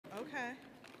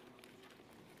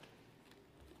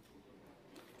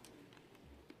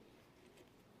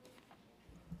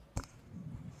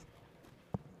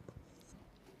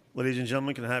Ladies and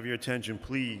gentlemen, can I have your attention,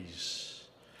 please?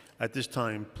 At this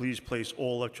time, please place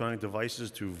all electronic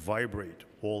devices to vibrate.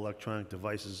 All electronic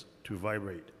devices to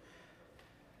vibrate.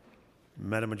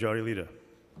 Madam Majority Leader.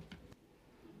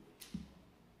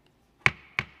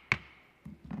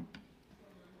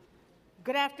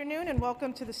 Good afternoon and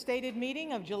welcome to the stated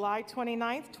meeting of July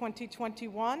 29th,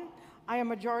 2021. I am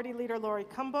Majority Leader Lori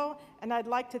Cumbo, and I'd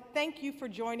like to thank you for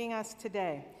joining us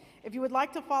today. If you would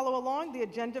like to follow along, the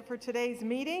agenda for today's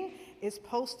meeting is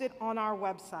posted on our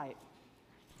website.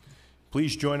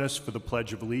 Please join us for the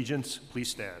Pledge of Allegiance. Please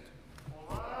stand.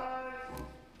 I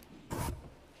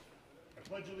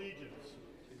pledge allegiance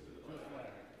to the flag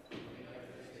of the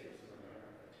United States of America,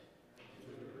 to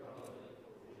the republic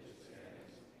for which it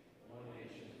stands, one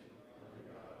nation, under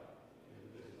God,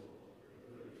 indivisible,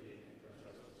 with liberty and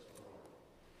justice for all.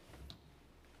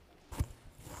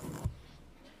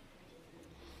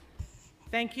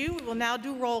 Thank you. We will now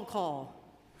do roll call.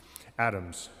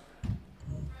 Adams.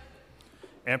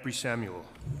 Ampry Samuel.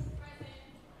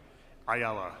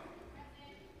 Ayala.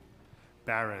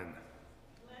 Barron.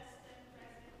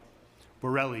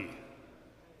 Borelli.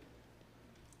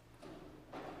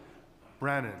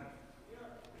 Brannan.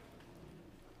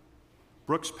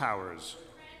 Brooks Powers.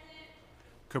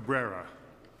 Cabrera.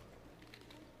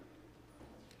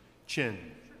 Chin.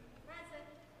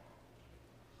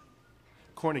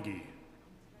 Cornegie.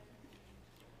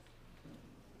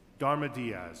 Dharma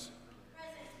Diaz.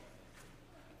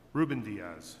 Ruben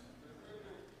Diaz.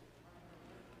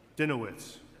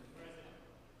 Dinowitz.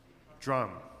 Drum.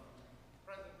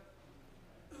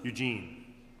 Eugene.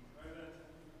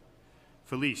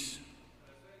 Felice.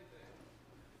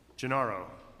 Gennaro.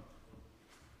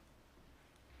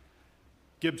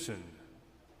 Gibson.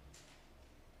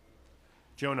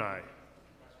 Jonai.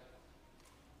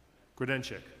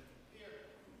 Grodenchik.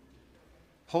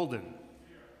 Holden.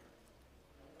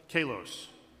 Kalos.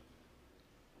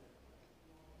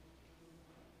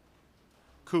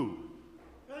 Koo.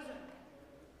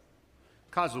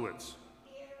 Kozlowitz.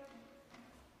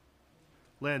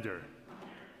 Lander.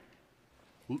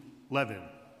 Levin.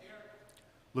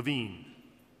 Levine.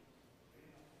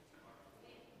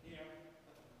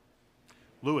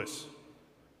 Lewis.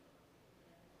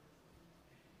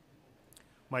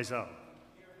 Mizell.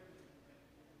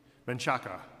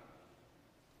 Menchaca.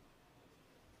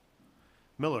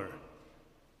 Miller.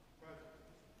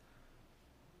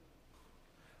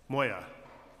 Moya.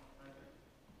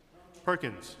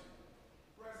 Perkins.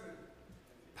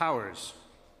 Powers.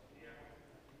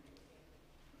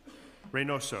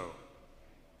 Reynoso.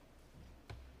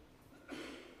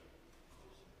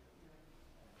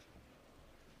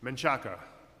 Menchaca.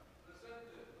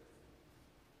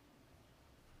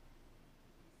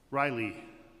 Riley.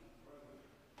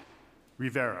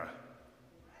 Rivera.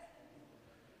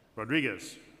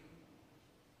 Rodriguez.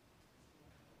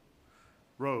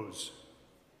 Rose.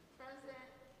 Present.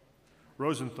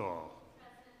 Rosenthal.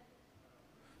 Present.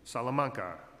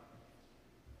 Salamanca.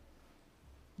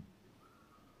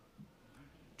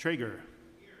 Traeger.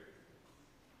 Here.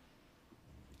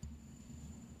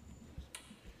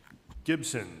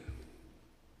 Gibson.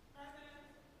 Present.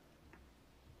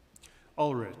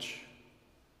 Ulrich.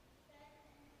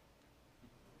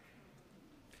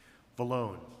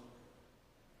 Vallone.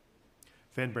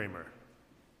 Van Bramer.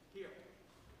 Here.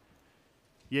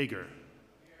 Yeager. Here.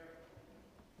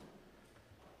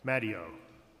 Matteo.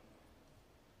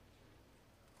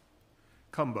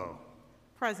 Cumbo.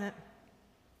 Present.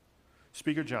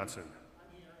 Speaker Johnson.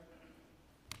 I'm here.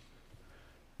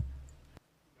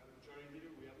 Madam Majority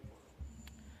Leader,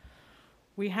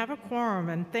 We have a quorum,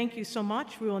 and thank you so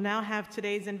much. We will now have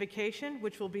today's invocation,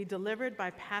 which will be delivered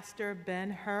by Pastor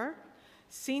Ben Hur,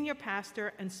 Senior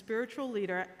Pastor and Spiritual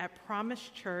Leader at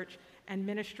Promise Church and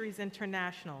Ministries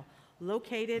International,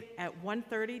 located at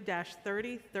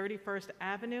 130-30 31st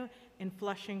Avenue in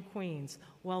Flushing, Queens.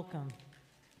 Welcome.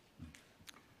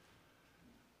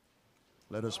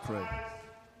 let us pray.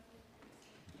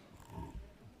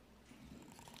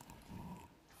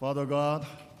 Father God,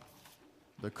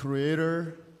 the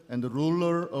creator and the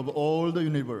ruler of all the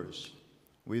universe,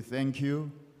 we thank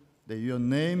you that your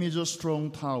name is a strong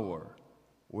tower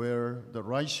where the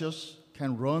righteous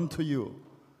can run to you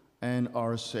and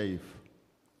are safe.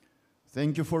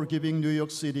 Thank you for giving New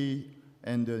York City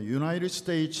and the United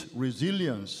States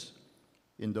resilience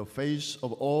in the face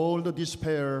of all the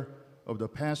despair of the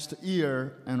past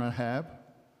year and a half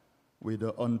with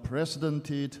the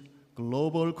unprecedented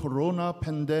global corona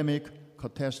pandemic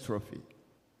catastrophe.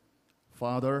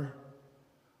 Father,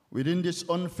 within this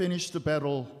unfinished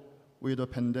battle with the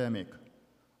pandemic,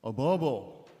 above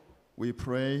all, we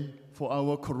pray for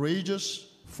our courageous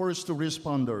first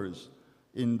responders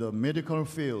in the medical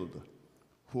field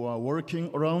who are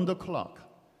working around the clock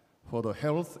for the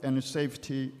health and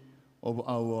safety of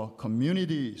our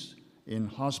communities in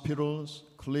hospitals,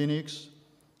 clinics,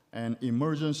 and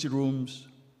emergency rooms.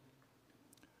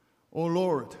 O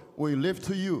Lord, we lift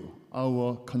to you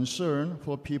our concern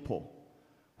for people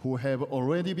who have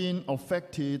already been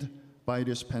affected by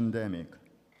this pandemic.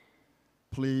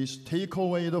 Please take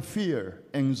away the fear,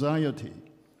 anxiety,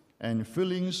 and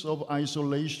feelings of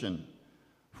isolation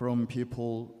from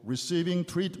people receiving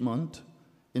treatment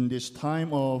in this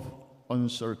time of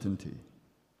uncertainty.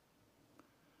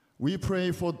 We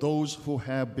pray for those who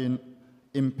have been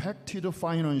impacted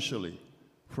financially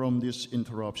from this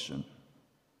interruption.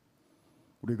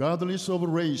 Regardless of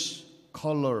race,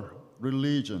 color,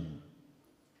 religion,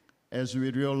 as we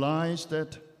realize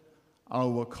that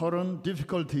our current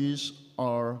difficulties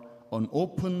are an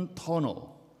open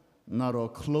tunnel, not a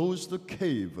closed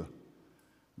cave,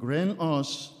 grant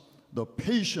us the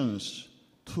patience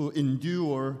to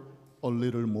endure a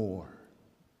little more.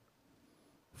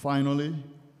 Finally,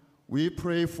 we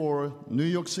pray for New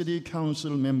York City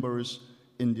Council members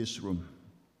in this room.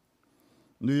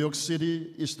 New York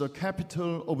City is the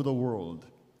capital of the world,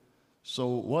 so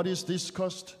what is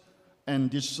discussed and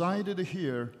decided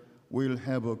here will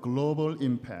have a global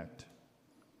impact.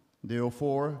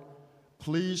 Therefore,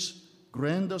 please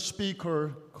grant the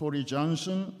Speaker, Corey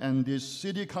Johnson, and the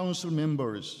City Council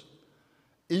members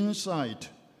insight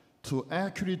to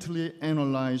accurately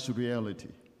analyze reality,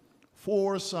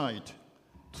 foresight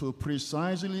to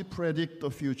precisely predict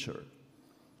the future,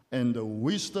 and the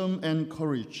wisdom and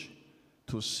courage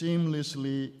to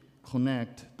seamlessly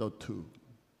connect the two.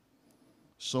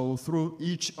 So through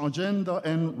each agenda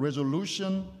and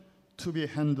resolution to be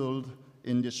handled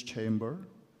in this chamber,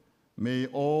 may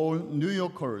all New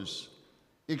Yorkers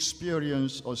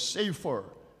experience a safer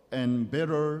and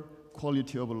better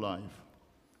quality of life.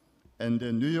 And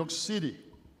then New York City,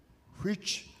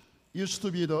 which used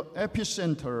to be the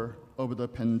epicenter of the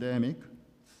pandemic,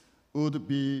 would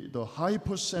be the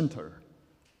hypercenter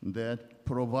that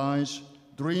provides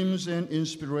dreams and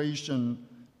inspiration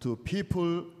to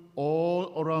people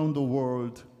all around the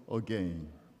world again.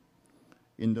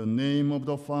 In the name of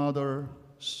the Father,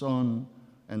 Son,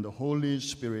 and the Holy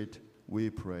Spirit, we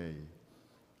pray.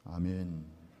 Amen.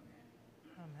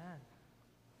 Amen.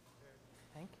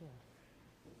 Thank you.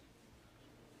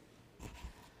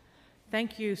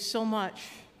 Thank you so much.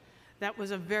 That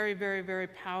was a very, very, very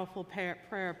powerful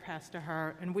prayer, Pastor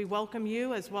Herr, and we welcome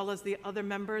you as well as the other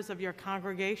members of your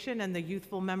congregation and the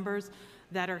youthful members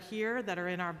that are here, that are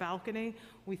in our balcony.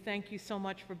 We thank you so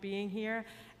much for being here,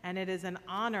 and it is an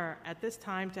honor at this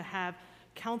time to have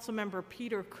Councilmember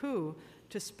Peter Koo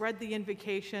to spread the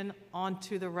invocation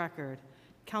onto the record.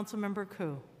 Councilmember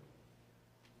Koo.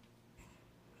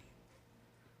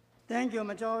 Thank you,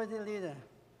 Majority Leader.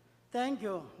 Thank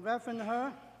you, Reverend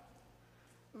Herr.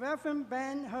 Reverend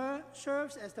Ben Herr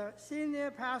serves as the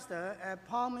senior pastor at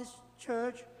Promise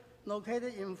Church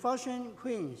located in Flushing,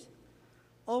 Queens.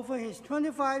 Over his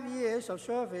 25 years of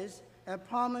service at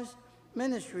Promise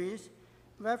Ministries,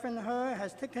 Reverend Herr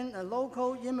has taken a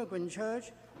local immigrant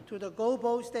church to the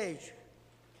global stage,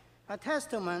 a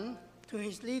testament to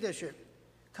his leadership,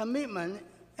 commitment,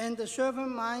 and the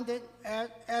servant-minded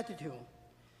attitude.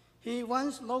 He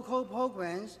runs local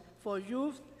programs for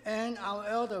youth and our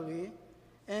elderly,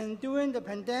 and during the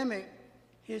pandemic,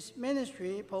 his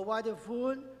ministry provided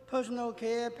food, personal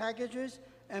care packages,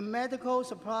 and medical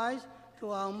supplies to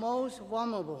our most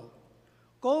vulnerable.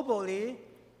 Globally,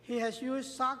 he has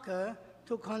used soccer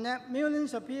to connect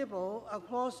millions of people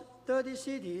across 30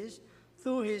 cities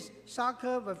through his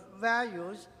Soccer with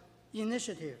Values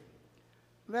initiative.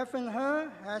 Reverend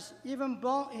Herr has even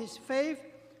brought his faith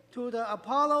to the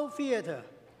Apollo Theater,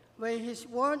 where his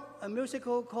wrote a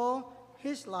musical called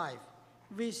His Life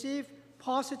received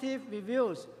positive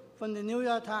reviews from the New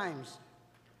York Times.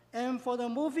 And for the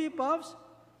movie buffs,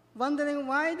 wondering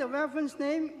why the Reverend's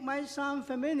name might sound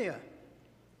familiar,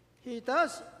 he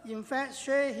does, in fact,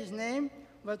 share his name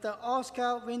with the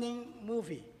Oscar-winning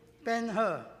movie,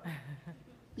 Ben-Hur.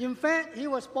 In fact, he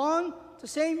was born the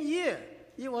same year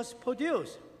it was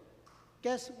produced.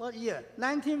 Guess what year?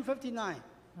 1959.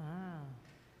 Ah.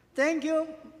 Thank you,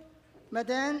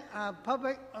 Madam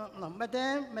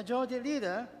Majority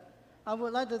Leader. I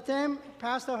would like to thank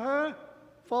Pastor Herr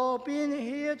for being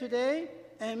here today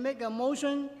and make a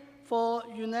motion for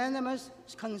unanimous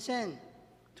consent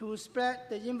to spread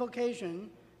the invocation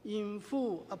in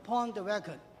full upon the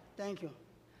record. Thank you.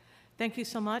 Thank you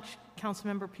so much,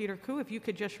 Councilmember Peter Koo. If you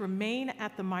could just remain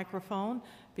at the microphone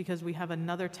because we have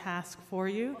another task for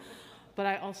you. But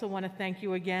I also want to thank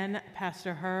you again,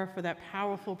 Pastor Herr, for that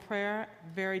powerful prayer,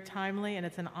 very timely, and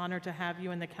it's an honor to have you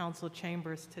in the council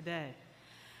chambers today.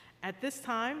 At this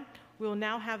time, we will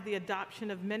now have the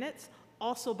adoption of minutes,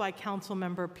 also by Council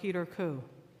Member Peter Koo.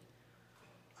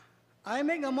 I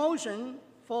make a motion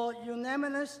for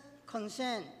unanimous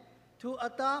consent to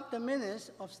adopt the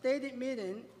minutes of stated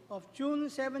meeting of June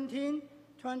 17,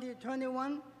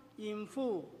 2021 in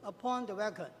full upon the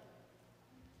record.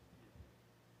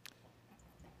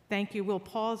 Thank you. We'll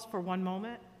pause for one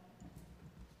moment.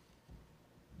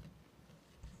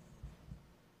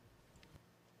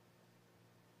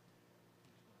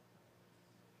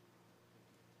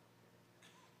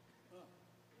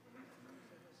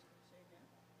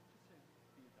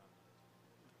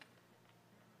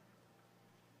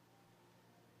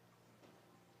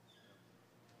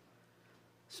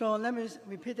 So let me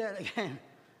repeat that again.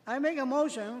 I make a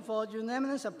motion for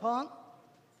unanimous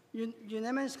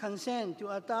consent to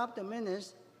adopt the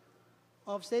minutes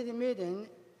of stated meeting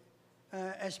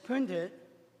as printed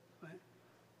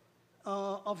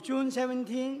of June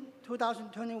 17,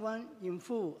 2021 in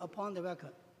full upon the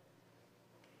record.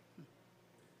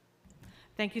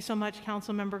 Thank you so much,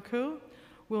 Councilmember Koo.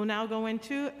 We'll now go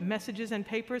into messages and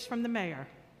papers from the mayor.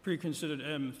 Preconsidered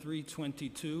M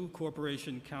 322,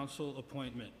 Corporation Council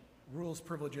appointment. Rules,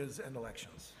 privileges, and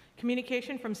elections.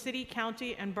 Communication from city,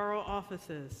 county, and borough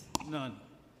offices. None.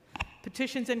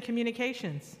 Petitions and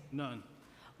communications. None.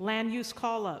 Land use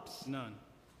call-ups. None.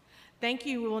 Thank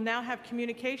you. We will now have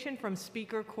communication from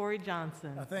Speaker Corey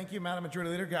Johnson. Thank you, Madam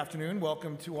Majority Leader. Good afternoon.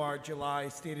 Welcome to our July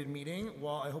stated meeting.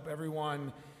 While I hope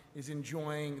everyone is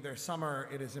enjoying their summer,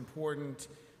 it is important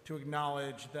to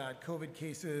acknowledge that COVID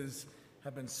cases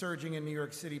have been surging in New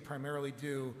York City, primarily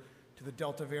due to the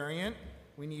Delta variant.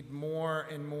 We need more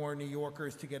and more New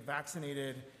Yorkers to get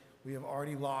vaccinated. We have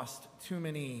already lost too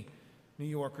many New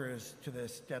Yorkers to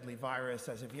this deadly virus.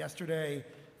 As of yesterday,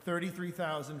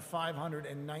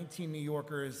 33,519 New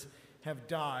Yorkers have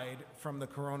died from the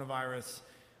coronavirus.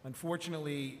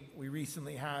 Unfortunately, we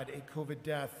recently had a COVID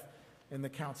death in the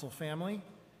council family.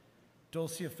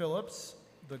 Dulcia Phillips,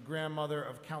 the grandmother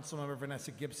of Councilmember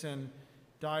Vanessa Gibson,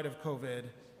 died of COVID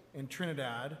in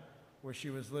Trinidad, where she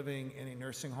was living in a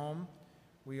nursing home.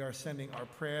 We are sending our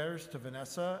prayers to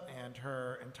Vanessa and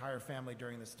her entire family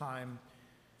during this time.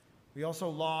 We also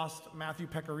lost Matthew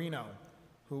Pecorino,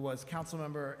 who was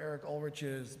Councilmember Eric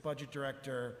Ulrich's budget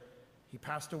director. He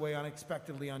passed away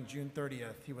unexpectedly on June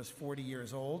 30th. He was 40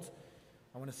 years old.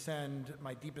 I want to send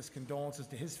my deepest condolences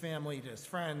to his family, to his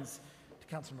friends, to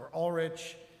Councilmember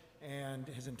Ulrich, and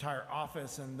his entire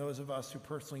office, and those of us who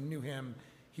personally knew him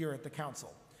here at the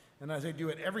council. And as I do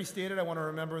at every stated, I want to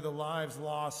remember the lives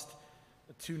lost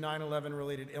to 9/11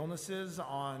 related illnesses.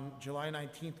 On July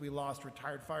 19th, we lost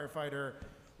retired firefighter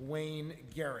Wayne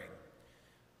Gehring.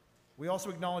 We also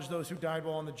acknowledge those who died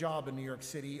while on the job in New York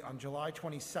City. On July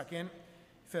 22nd,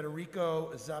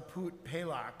 Federico Zaput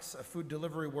Pelax, a food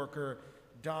delivery worker,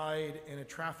 died in a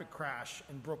traffic crash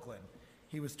in Brooklyn.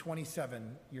 He was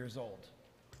 27 years old.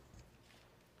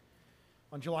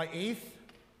 On July 8th,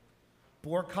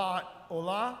 Borkat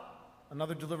Ola,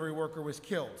 another delivery worker, was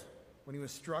killed when he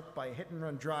was struck by a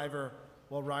hit-and-run driver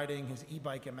while riding his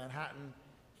e-bike in Manhattan.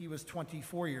 He was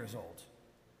 24 years old.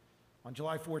 On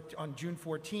June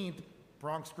 14th,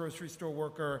 Bronx grocery store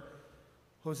worker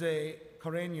Jose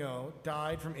Carreño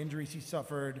died from injuries he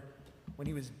suffered when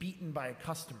he was beaten by a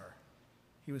customer.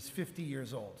 He was 50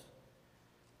 years old.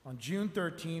 On June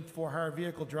 13th, for-hire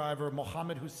vehicle driver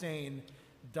Mohammed Hussein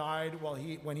died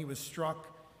when he was struck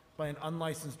by an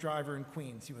unlicensed driver in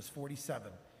Queens. He was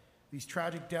 47. These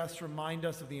tragic deaths remind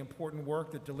us of the important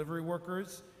work that delivery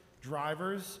workers,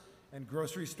 drivers, and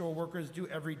grocery store workers do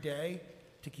every day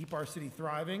to keep our city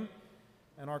thriving,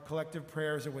 and our collective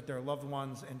prayers are with their loved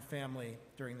ones and family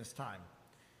during this time.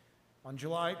 On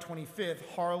July 25th,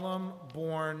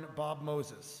 Harlem-born Bob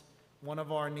Moses, one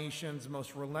of our nation's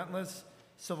most relentless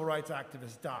civil rights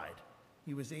activists, died.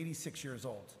 He was 86 years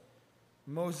old.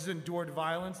 Moses endured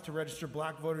violence to register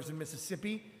black voters in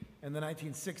Mississippi in the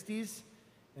 1960s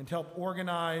and helped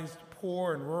organize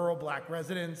poor and rural black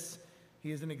residents.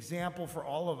 He is an example for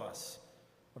all of us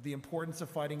of the importance of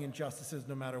fighting injustices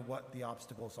no matter what the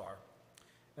obstacles are.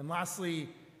 And lastly,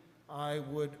 I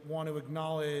would want to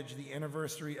acknowledge the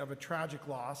anniversary of a tragic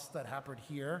loss that happened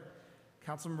here.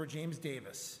 Councilmember James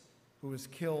Davis, who was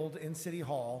killed in City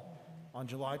Hall on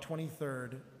July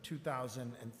 23rd,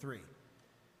 2003.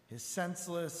 His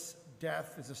senseless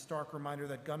death is a stark reminder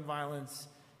that gun violence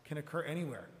can occur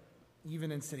anywhere,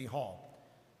 even in City Hall.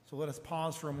 So let us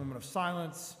pause for a moment of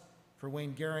silence for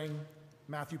Wayne Gehring,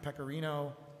 Matthew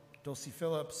Pecorino, Dulcie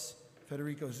Phillips,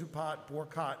 Federico Zupat,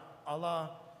 Borkat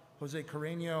Allah, Jose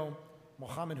Carreño,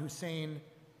 Mohammed Hussein,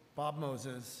 Bob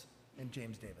Moses, and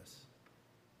James Davis.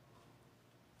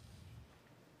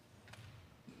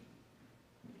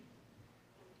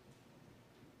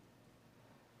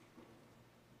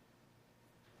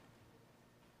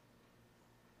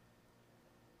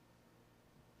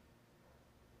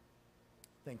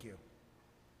 Thank you.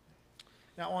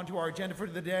 Now on to our agenda for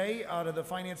the day. Out of the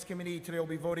Finance Committee, today we'll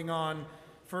be voting on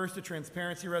first, a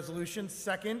transparency resolution.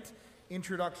 Second,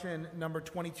 introduction number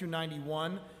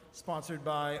 2291, sponsored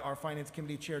by our Finance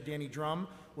Committee Chair Danny Drum,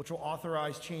 which will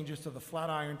authorize changes to the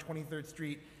Flatiron 23rd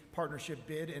Street Partnership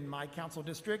bid in my council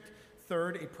district.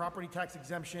 Third, a property tax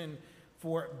exemption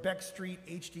for Beck Street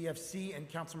HDFC and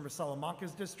Councilmember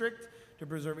Salamanca's district to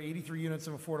preserve 83 units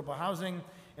of affordable housing.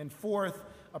 And fourth,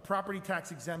 a property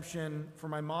tax exemption for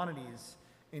Maimonides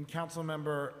in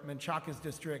Councilmember Menchaca's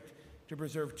district to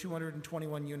preserve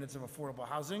 221 units of affordable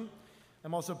housing.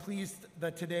 I'm also pleased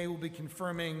that today we'll be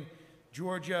confirming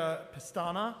Georgia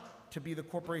Pestana to be the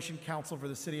Corporation Counsel for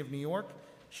the City of New York.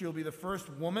 She will be the first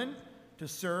woman to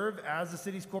serve as the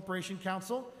city's Corporation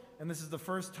Counsel, and this is the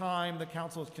first time the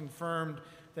council has confirmed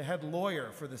the head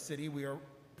lawyer for the city. We are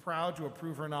proud to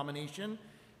approve her nomination.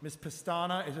 Ms.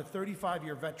 Pestana is a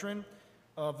 35-year veteran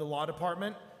of the law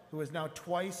department who has now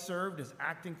twice served as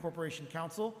acting corporation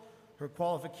counsel. Her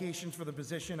qualifications for the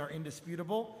position are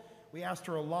indisputable. We asked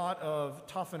her a lot of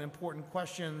tough and important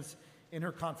questions in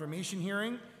her confirmation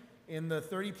hearing. In the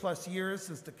 30-plus years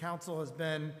since the council has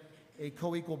been a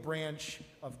co-equal branch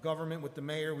of government with the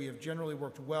mayor, we have generally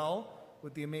worked well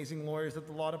with the amazing lawyers at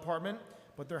the law department,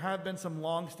 but there have been some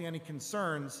long-standing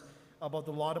concerns about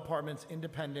the law department's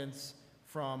independence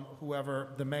from whoever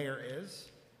the mayor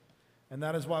is. And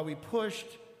that is why we pushed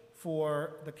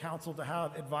for the council to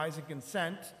have advise and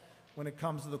consent when it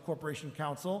comes to the Corporation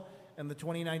Council and the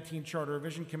 2019 Charter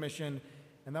Revision Commission,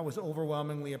 and that was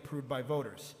overwhelmingly approved by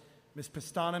voters. Ms.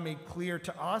 Pestana made clear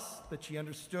to us that she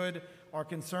understood our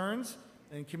concerns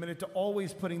and committed to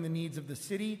always putting the needs of the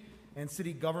city and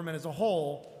city government as a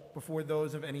whole before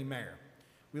those of any mayor.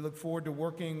 We look forward to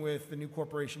working with the new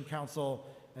Corporation Council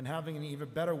and having an even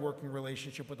better working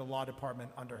relationship with the law department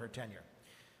under her tenure.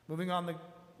 Moving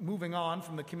on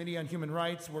from the Committee on Human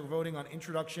Rights, we're voting on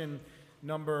introduction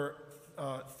number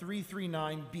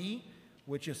 339B,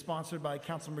 which is sponsored by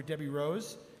Councilmember Debbie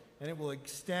Rose, and it will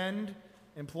extend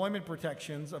employment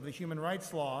protections of the human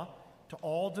rights law to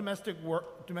all domestic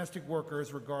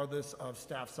workers regardless of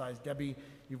staff size. Debbie,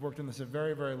 you've worked on this a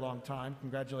very, very long time.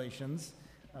 Congratulations.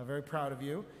 Very proud of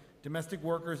you. Domestic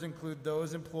workers include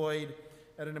those employed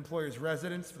at an employer's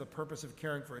residence for the purpose of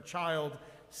caring for a child,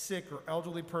 sick or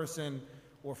elderly person,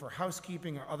 or for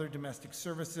housekeeping or other domestic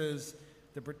services.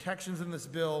 The protections in this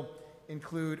bill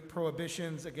include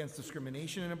prohibitions against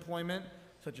discrimination in employment,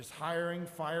 such as hiring,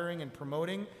 firing, and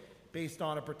promoting based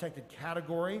on a protected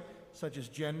category, such as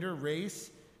gender,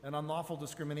 race, and unlawful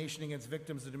discrimination against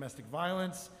victims of domestic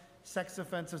violence, sex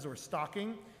offenses, or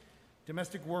stalking.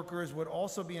 Domestic workers would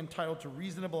also be entitled to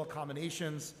reasonable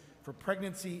accommodations for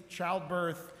pregnancy,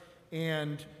 childbirth,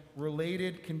 and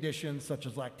related conditions such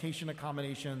as lactation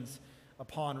accommodations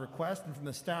upon request. And from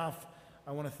the staff,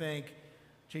 I want to thank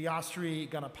Jayasri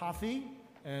Ganapathy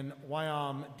and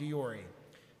Wyam Diori.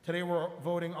 Today we're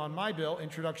voting on my bill,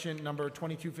 introduction number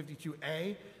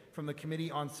 2252A from the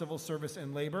Committee on Civil Service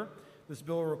and Labor. This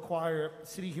bill will require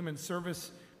city human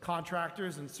service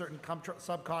contractors and certain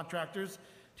subcontractors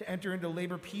to enter into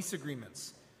labor peace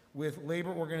agreements with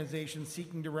labor organizations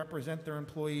seeking to represent their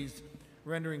employees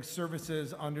rendering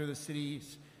services under the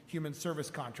city's human service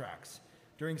contracts.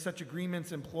 During such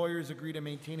agreements, employers agree to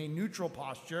maintain a neutral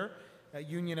posture at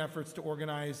union efforts to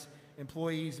organize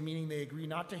employees, meaning they agree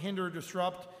not to hinder or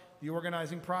disrupt the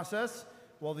organizing process,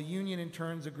 while the union in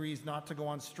turn agrees not to go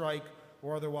on strike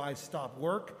or otherwise stop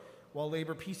work. While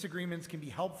labor peace agreements can be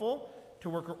helpful to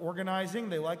worker organizing,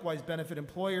 they likewise benefit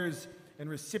employers and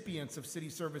recipients of city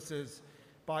services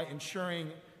by ensuring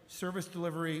service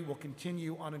delivery will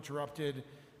continue uninterrupted.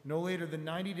 No later than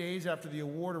 90 days after the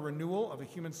award or renewal of a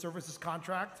human services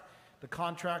contract, the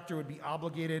contractor would be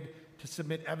obligated to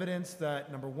submit evidence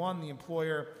that, number one, the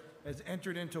employer has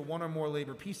entered into one or more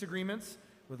labor peace agreements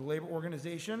with a labor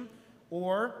organization,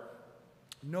 or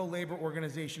no labor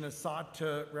organization has sought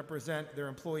to represent their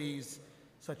employees.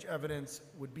 Such evidence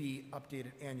would be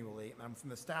updated annually. And from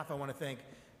the staff, I want to thank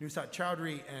Nusat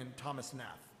Chowdhury and Thomas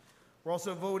Nath. We're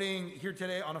also voting here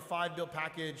today on a 5-bill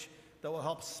package that will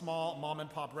help small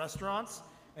mom-and-pop restaurants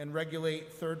and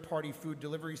regulate third-party food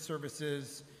delivery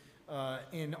services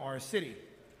in our city.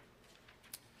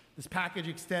 This package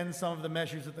extends some of the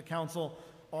measures that the council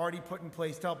already put in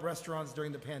place to help restaurants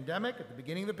during the pandemic, at the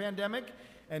beginning of the pandemic,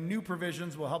 and new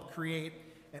provisions will help create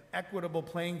an equitable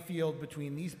playing field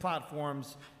between these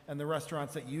platforms and the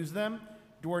restaurants that use them.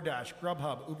 DoorDash,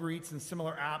 Grubhub, Uber Eats, and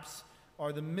similar apps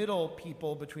are the middle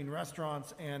people between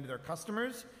restaurants and their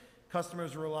customers.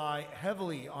 Customers rely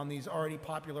heavily on these already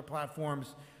popular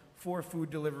platforms for food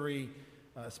delivery,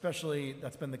 especially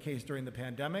that's been the case during the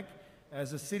pandemic.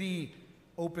 As the city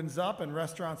opens up and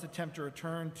restaurants attempt to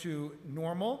return to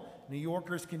normal, New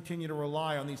Yorkers continue to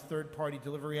rely on these third-party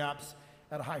delivery apps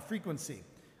at a high frequency.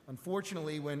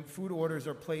 Unfortunately, when food orders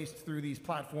are placed through these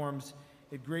platforms,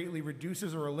 it greatly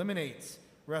reduces or eliminates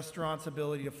restaurants'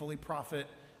 ability to fully profit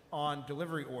on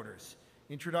delivery orders.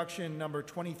 Introduction number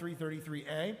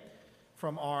 2333A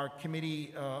from our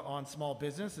Committee on Small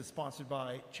Business is sponsored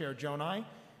by Chair Jonai,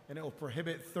 and it will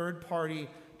prohibit third-party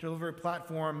delivery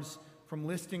platforms from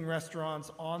listing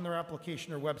restaurants on their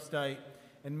application or website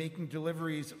and making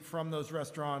deliveries from those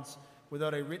restaurants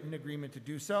without a written agreement to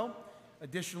do so.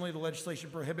 Additionally, the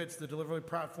legislation prohibits the delivery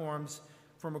platforms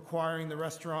from requiring the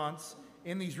restaurants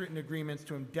in these written agreements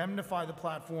to indemnify the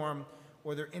platform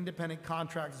or their independent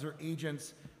contractors or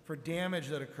agents for damage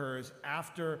that occurs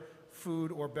after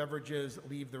food or beverages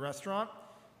leave the restaurant.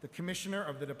 The Commissioner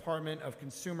of the Department of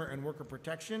Consumer and Worker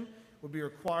Protection would be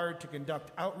required to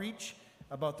conduct outreach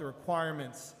about the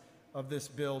requirements of this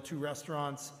bill to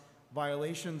restaurants.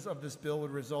 Violations of this bill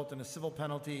would result in a civil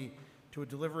penalty to a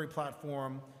delivery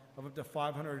platform of up to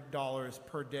 $500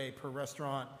 per day per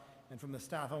restaurant. And from the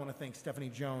staff, I want to thank Stephanie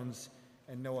Jones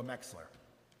and Noah Mexler.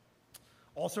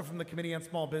 Also from the Committee on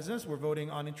Small Business, we're voting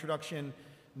on introduction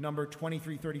number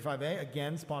 2335A,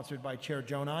 again sponsored by Chair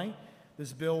Jonai.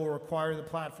 This bill will require the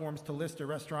platforms to list a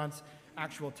restaurant's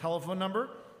actual telephone number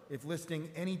if listing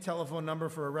any telephone number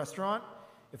for a restaurant.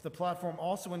 If the platform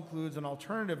also includes an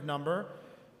alternative number,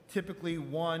 typically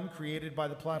one created by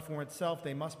the platform itself,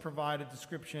 they must provide a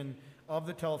description of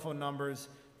the telephone numbers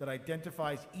that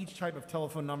identifies each type of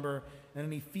telephone number and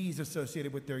any fees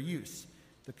associated with their use.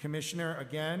 The Commissioner,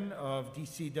 again, of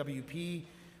DCWP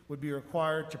would be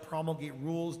required to promulgate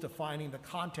rules defining the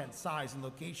content, size, and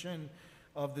location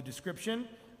of the description.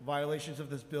 Violations of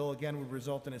this bill, again, would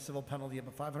result in a civil penalty of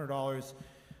 $500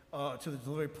 to the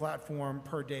delivery platform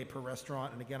per day per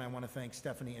restaurant. And again, I want to thank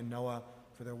Stephanie and Noah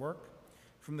for their work.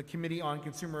 From the Committee on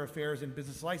Consumer Affairs and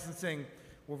Business Licensing,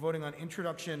 we're voting on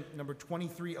introduction number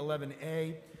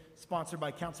 2311A, sponsored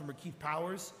by Councilmember Keith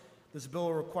Powers. This bill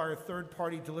will require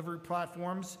third-party delivery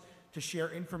platforms to share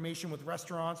information with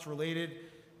restaurants related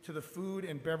to the food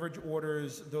and beverage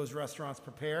orders those restaurants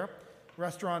prepare.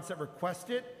 Restaurants that request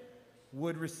it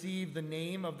would receive the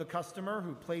name of the customer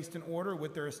who placed an order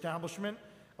with their establishment,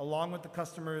 along with the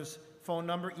customer's phone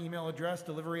number, email address,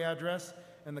 delivery address,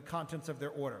 and the contents of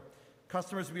their order.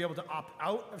 Customers will be able to opt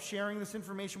out of sharing this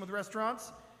information with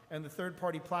restaurants, and the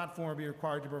third-party platform will be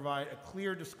required to provide a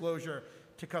clear disclosure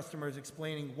to customers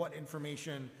explaining what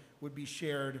information would be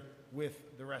shared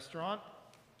with the restaurant.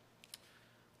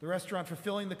 The restaurant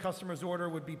fulfilling the customer's order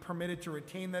would be permitted to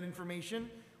retain that information,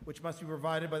 which must be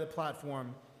provided by the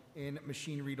platform in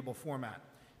machine-readable format.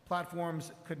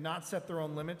 Platforms could not set their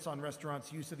own limits on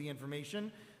restaurants' use of the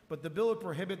information, but the bill would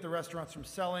prohibit the restaurants from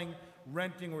selling,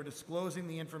 renting, or disclosing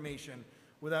the information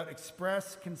without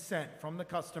express consent from the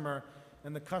customer,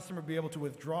 and the customer would be able to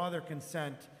withdraw their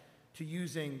consent to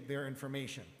using their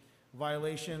information.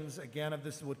 Violations, again, of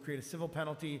this would create a civil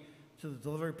penalty to the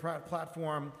delivery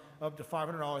platform up to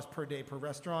 $500 per day per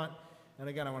restaurant. And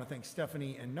again, I want to thank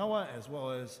Stephanie and Noah, as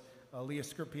well as Leah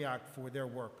Skripiak for their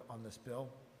work on this bill.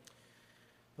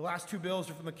 The last two bills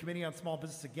are from the Committee on Small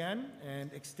Business again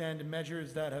and extend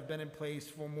measures that have been in place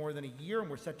for more than a year and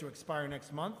were set to expire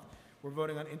next month. We're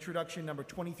voting on introduction number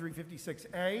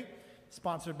 2356A,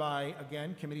 sponsored by,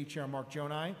 again, Committee Chair Mark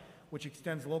Jonai, which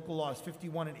extends local laws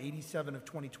 51 and 87 of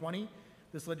 2020.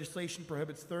 This legislation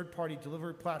prohibits third-party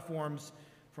delivery platforms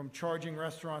from charging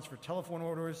restaurants for telephone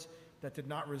orders that did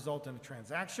not result in a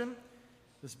transaction.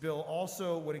 This bill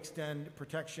also would extend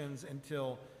protections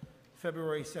until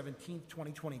February 17,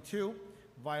 2022.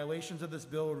 Violations of this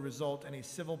bill would result in a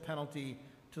civil penalty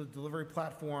to the delivery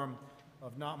platform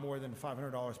of not more than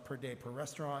 $500 per day per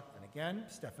restaurant. And again,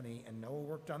 Stephanie and Noah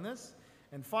worked on this.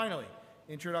 And finally,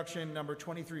 introduction number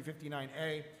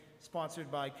 2359A,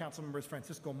 sponsored by Council Members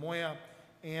Francisco Moya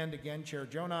and again Chair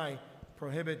Jonai,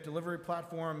 prohibit delivery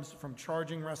platforms from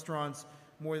charging restaurants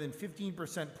more than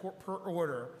 15% per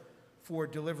order for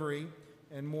delivery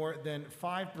and more than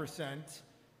 5%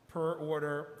 per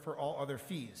order for all other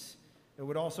fees. It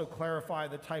would also clarify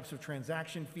the types of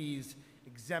transaction fees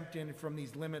exempted from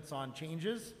these limits on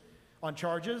charges.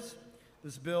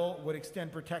 This bill would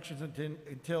extend protections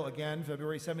until again,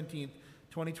 February 17th,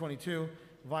 2022.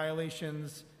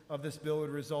 Violations of this bill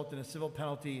would result in a civil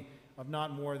penalty of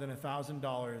not more than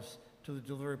 $1,000 to the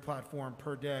delivery platform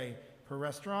per day per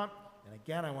restaurant. And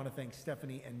again, I want to thank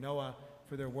Stephanie and Noah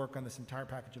for their work on this entire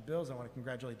package of bills. I want to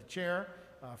congratulate the chair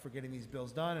for getting these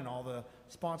bills done and all the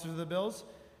sponsors of the bills.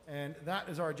 And that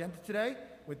is our agenda today.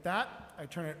 With that, I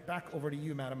turn it back over to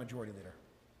you, Madam Majority Leader.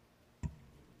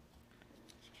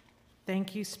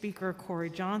 Thank you, Speaker Corey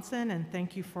Johnson, and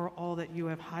thank you for all that you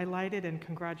have highlighted, and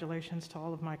congratulations to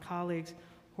all of my colleagues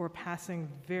who are passing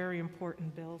very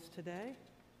important bills today.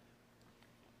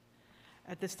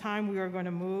 At this time, we are going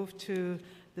to move to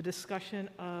the discussion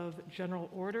of general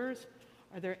orders.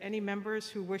 Are there any members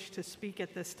who wish to speak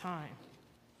at this time?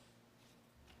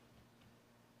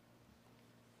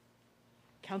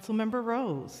 Councilmember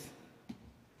Rose.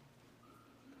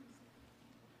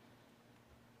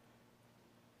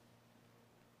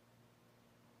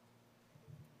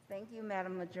 Thank you,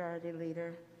 Madam Majority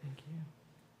Leader. Thank you.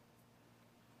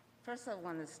 First, I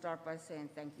want to start by saying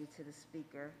thank you to the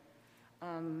Speaker.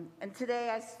 And today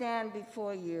I stand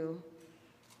before you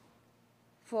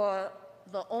for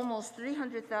the almost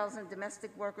 300,000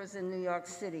 domestic workers in New York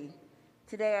City.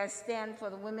 Today I stand for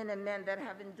the women and men that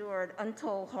have endured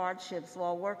untold hardships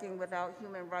while working without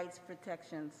human rights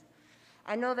protections.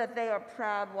 I know that they are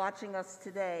proud watching us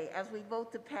today as we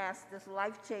vote to pass this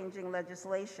life-changing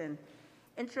legislation.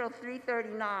 Intro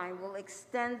 339 will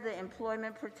extend the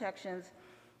employment protections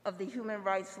of the human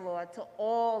rights law to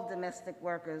all domestic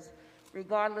workers,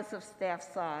 regardless of staff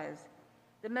size.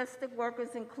 Domestic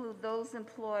workers include those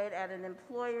employed at an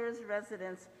employer's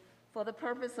residence for the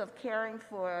purpose of caring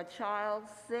for a child,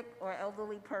 sick or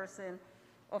elderly person,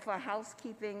 or for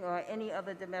housekeeping or any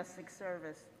other domestic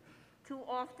service. Too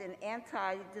often,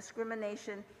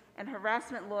 anti-discrimination and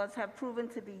harassment laws have proven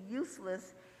to be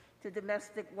useless to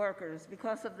domestic workers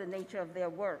because of the nature of their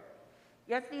work.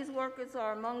 Yet these workers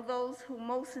are among those who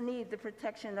most need the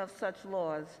protection of such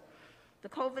laws. The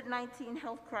COVID-19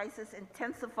 health crisis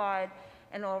intensified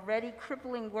an already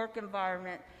crippling work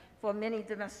environment for many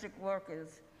domestic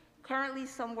workers. Currently,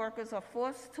 some workers are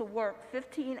forced to work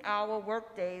 15-hour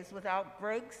workdays without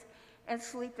breaks and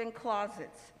sleep in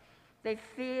closets. They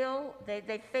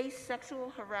face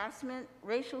sexual harassment,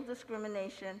 racial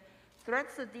discrimination,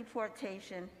 threats of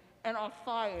deportation, and are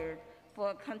fired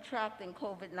for contracting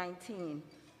COVID-19,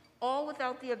 all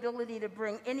without the ability to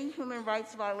bring any human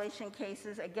rights violation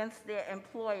cases against their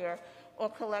employer or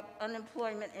collect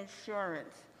unemployment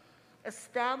insurance.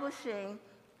 Establishing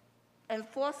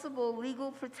enforceable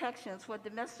legal protections for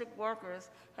domestic workers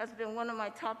has been one of my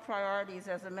top priorities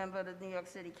as a member of the New York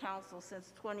City Council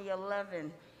since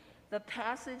 2011. The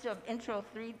passage of Intro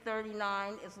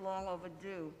 339 is long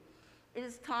overdue. It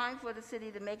is time for the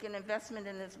city to make an investment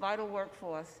in its vital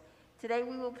workforce. Today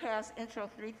we will pass Intro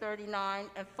 339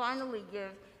 and finally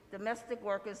give domestic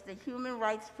workers the human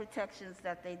rights protections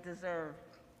that they deserve.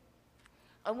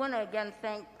 I want to again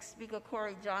thank Speaker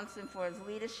Corey Johnson for his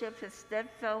leadership, his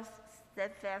steadfast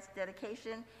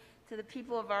dedication to the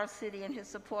people of our city, and his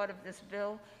support of this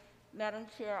bill. Madam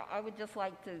Chair, I would just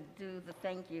like to do the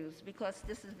thank yous because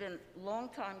this has been a long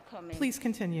time coming. Please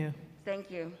continue. Thank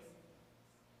you.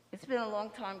 It's been a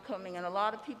long time coming, and a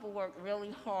lot of people work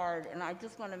really hard, and I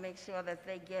just want to make sure that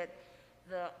they get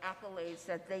the accolades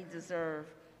that they deserve.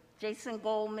 Jason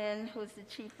Goldman, who's the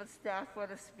Chief of Staff for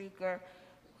the Speaker,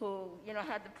 who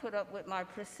had to put up with my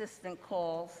persistent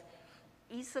calls.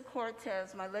 Issa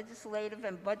Cortez, my Legislative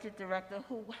and Budget Director,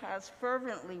 who has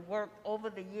fervently worked over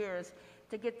the years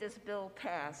to get this bill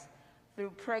passed through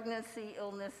pregnancy,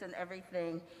 illness, and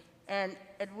everything. And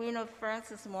Edwina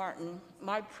Francis Martin,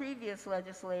 my previous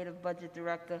Legislative Budget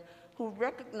Director, who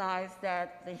recognized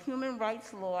that the human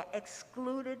rights law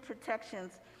excluded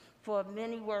protections for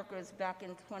many workers back in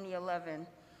 2011.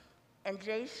 And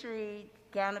Jayshree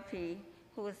Ganapi,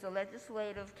 who is the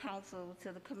Legislative Counsel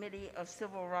to the Committee of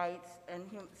Civil Rights and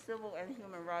Civil and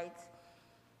Human Rights.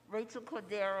 Rachel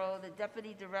Cordero, the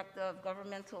Deputy Director of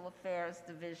Governmental Affairs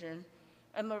Division,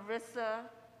 and Marissa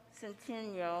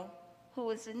Centineo, who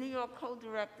is the New York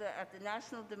co-director at the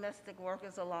National Domestic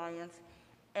Workers Alliance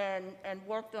and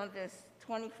worked on this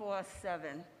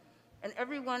 24/7. And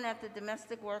everyone at the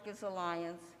Domestic Workers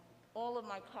Alliance, all of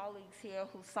my colleagues here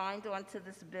who signed on to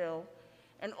this bill,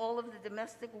 and all of the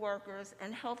domestic workers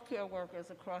and healthcare workers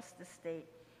across the state,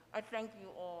 I thank you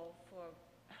all for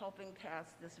helping pass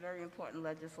this very important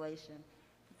legislation.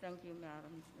 Thank you,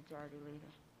 Madam Majority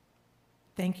Leader.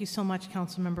 Thank you so much,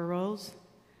 Councilmember Rose.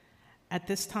 At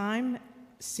this time,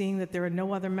 seeing that there are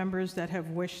no other members that have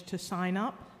wished to sign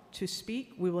up, to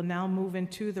speak. We will now move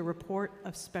into the report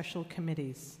of special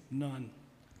committees. None.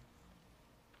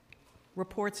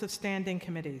 Reports of standing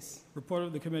committees. Report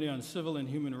of the Committee on Civil and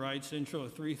Human Rights, Intro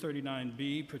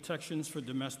 339B, Protections for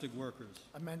Domestic Workers.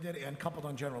 Amended and coupled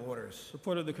on general orders.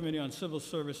 Report of the Committee on Civil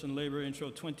Service and Labor,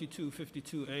 Intro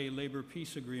 2252A, Labor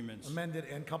Peace Agreements. Amended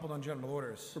and coupled on general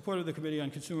orders. Report of the Committee on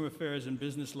Consumer Affairs and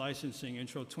Business Licensing,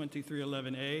 Intro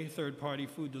 2311A, Third-Party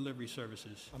Food Delivery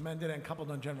Services. Amended and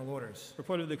coupled on general orders.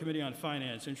 Report of the Committee on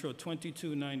Finance, Intro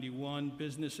 2291,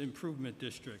 Business Improvement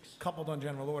Districts. Coupled on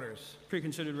general orders.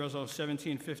 Preconsidered Resolution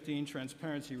 1715,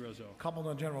 Transparency Resolution. Coupled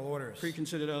on general orders.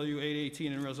 Preconsidered LU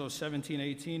 818 and Resolution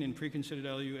 1718, and preconsidered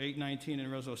LU 819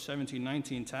 and Resolution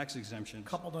 1719, Tax Exemptions.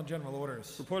 Coupled on general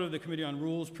orders. Report of the Committee on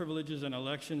Rules, Privileges, and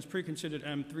Elections, preconsidered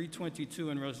M 322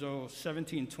 and Resolution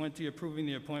 1720, approving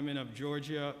the appointment of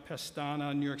Georgia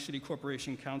Pestana, New York City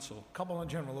Corporation Counsel. Coupled on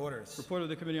general orders. Report of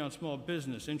the Committee on Small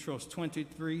Business, intros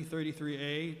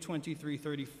 2333A,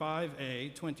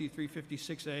 2335A,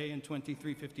 2356A, and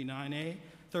 2359A,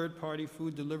 third-party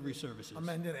food delivery services.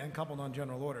 Amended and coupled on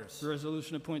general orders. The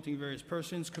resolution appointing various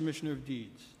persons, Commissioner of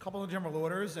Deeds. Coupled on general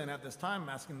orders, and at this time, I'm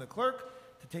asking the clerk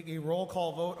to take a roll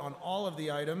call vote on all of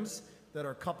the items that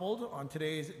are coupled on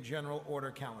today's general order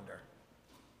calendar.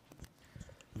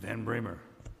 Van Bramer.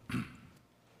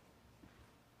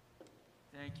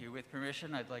 Thank you. With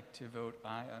permission, I'd like to vote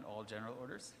aye on all general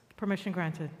orders. Permission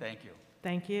granted. Thank you.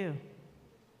 Thank you.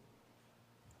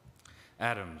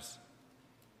 Adams.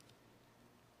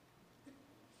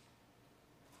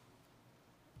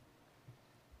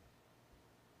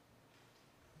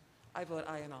 I vote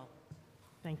aye on all.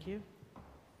 Thank you.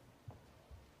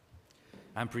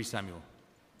 Ampry Samuel.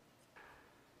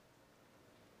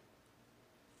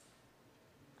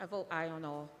 I vote aye on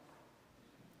all.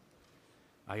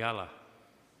 Ayala.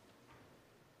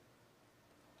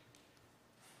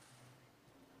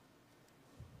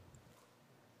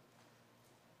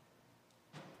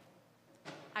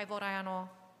 I vote aye on all.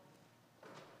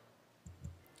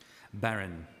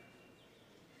 Barron.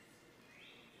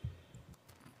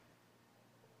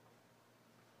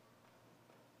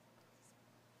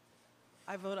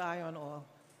 I vote aye on all.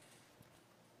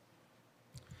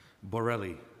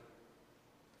 Borelli.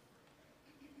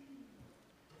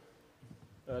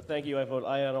 Thank you. I vote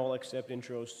aye on all except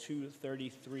intros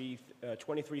 2333A,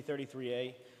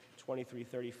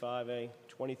 2335A,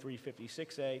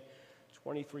 2356A,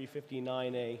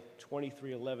 2359A,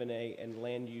 2311A, and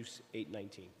Land Use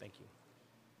 819. Thank you.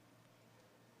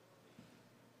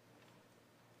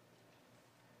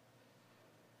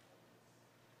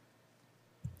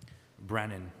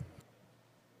 Brannan.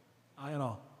 Aye on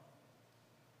all.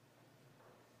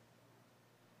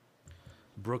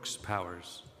 Brooks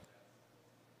Powers.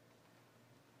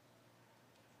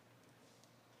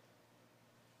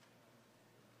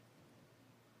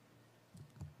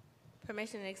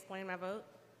 Permission to explain my vote.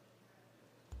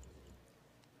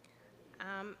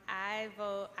 I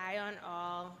vote aye on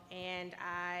all, and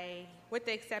with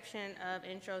the exception of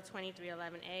Intro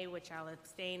 2311A, which I'll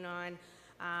abstain on.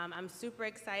 I'm super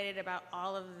excited about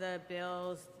all of the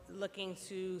bills looking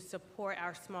to support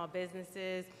our small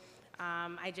businesses.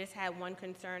 I just had one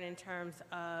concern in terms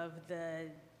of the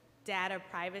data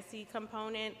privacy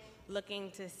component, looking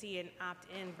to see an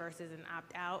opt-in versus an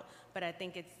opt-out, but I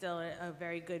think it's still a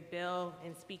very good bill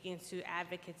and speaking to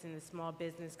advocates in the small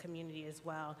business community as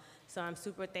well. So I'm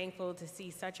super thankful to see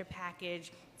such a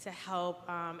package to help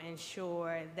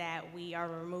ensure that we are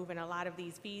removing a lot of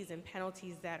these fees and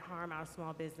penalties that harm our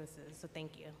small businesses. So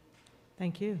thank you.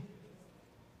 Thank you.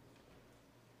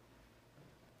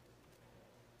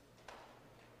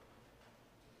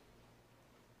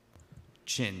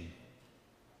 Chin.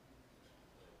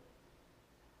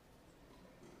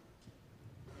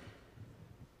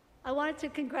 I wanted to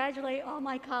congratulate all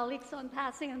my colleagues on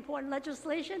passing important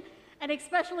legislation, and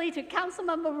especially to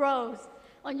Councilmember Rose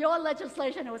on your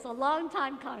legislation. It was a long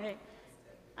time coming.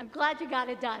 I'm glad you got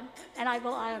it done, and I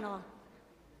vote aye on all.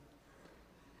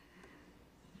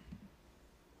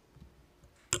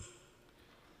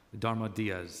 Dharma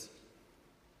Diaz.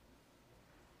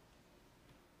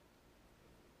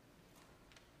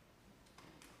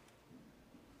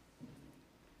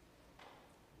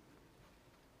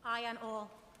 Aye on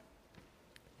all.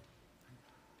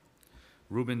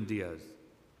 Ruben Diaz.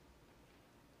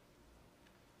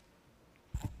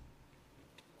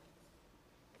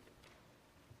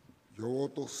 Yo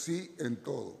voto sí en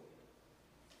todo.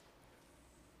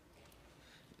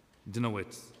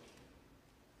 Dinowitz.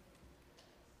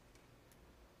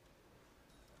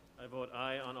 I vote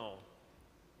aye on all.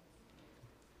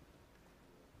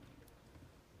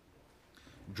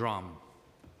 Drum.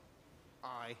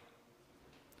 Aye.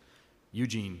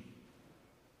 Eugene.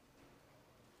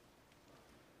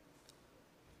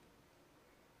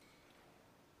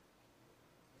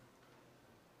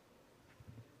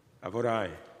 I vote aye.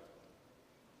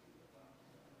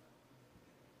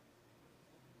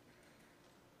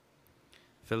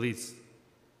 Feliz.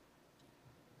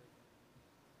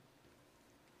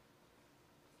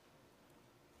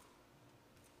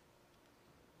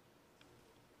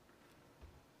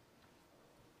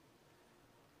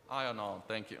 Aye on all.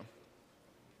 Thank you.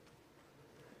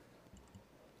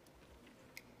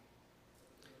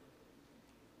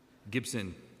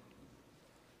 Gibson.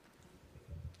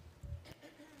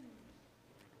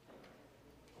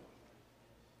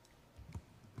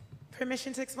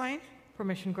 Permission to explain?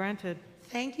 Permission granted.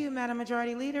 Thank you, Madam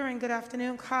Majority Leader, and good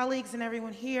afternoon, colleagues and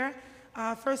everyone here.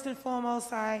 First and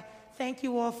foremost, I thank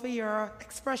you all for your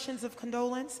expressions of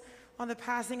condolence on the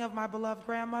passing of my beloved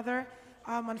grandmother.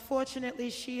 Unfortunately,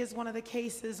 she is one of the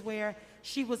cases where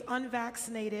she was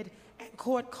unvaccinated and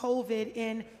caught COVID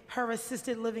in her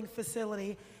assisted living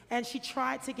facility, and she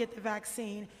tried to get the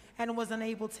vaccine and was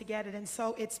unable to get it. And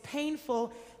so it's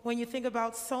painful when you think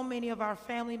about so many of our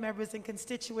family members and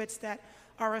constituents that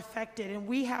are affected, and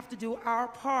we have to do our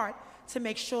part to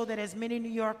make sure that as many New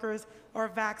Yorkers are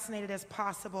vaccinated as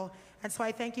possible. And so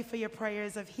I thank you for your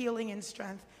prayers of healing and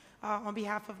strength on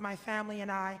behalf of my family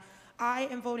and I. I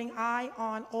am voting aye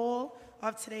on all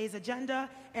of today's agenda,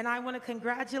 and I want to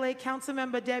congratulate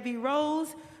Councilmember Debbie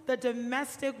Rose. The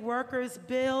domestic workers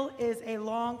bill is a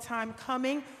long time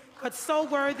coming, but so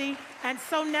worthy and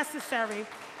so necessary.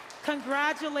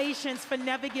 Congratulations for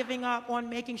never giving up on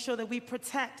making sure that we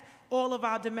protect all of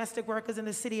our domestic workers in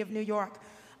the city of New York.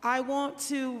 I want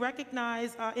to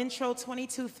recognize Intro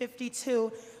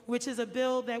 2252, which is a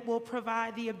bill that will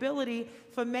provide the ability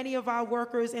for many of our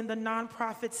workers in the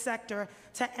nonprofit sector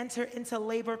to enter into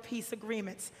labor peace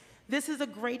agreements. This is a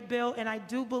great bill, and I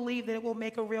do believe that it will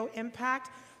make a real impact,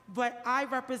 but I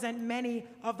represent many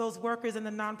of those workers in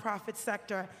the nonprofit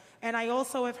sector. And I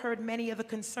also have heard many of the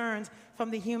concerns from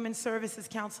the Human Services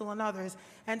Council and others.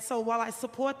 And so while I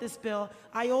support this bill,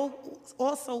 I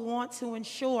also want to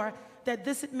ensure that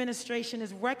this administration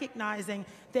is recognizing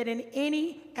that in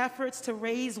any efforts to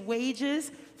raise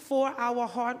wages for our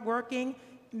hardworking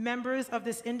members of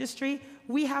this industry,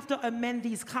 we have to amend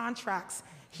these contracts.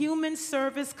 Human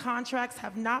service contracts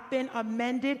have not been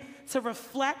amended to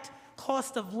reflect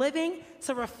cost of living,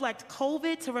 to reflect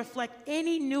COVID, to reflect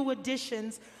any new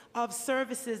additions of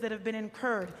services that have been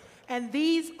incurred. And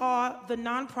these are the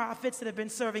nonprofits that have been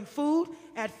serving food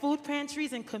at food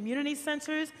pantries and community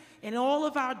centers in all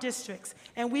of our districts.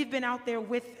 And we've been out there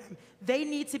with them. They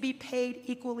need to be paid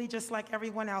equally just like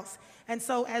everyone else. And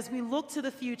so as we look to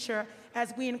the future,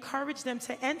 as we encourage them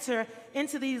to enter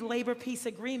into these labor peace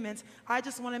agreements, I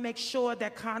just want to make sure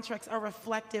that contracts are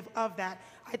reflective of that.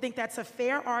 I think that's a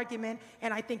fair argument,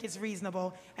 and I think it's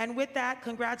reasonable. And with that,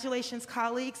 congratulations,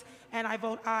 colleagues, and I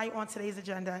vote aye on today's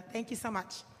agenda. Thank you so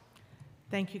much.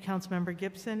 Thank you, Councilmember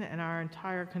Gibson, and our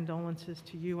entire condolences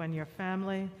to you and your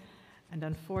family. And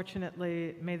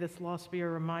unfortunately, may this loss be a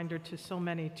reminder to so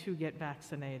many to get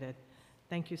vaccinated.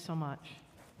 Thank you so much.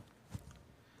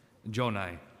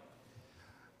 Jonai.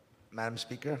 Madam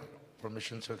Speaker,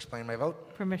 permission to explain my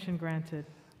vote? Permission granted.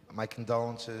 My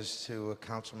condolences to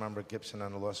Councilmember Gibson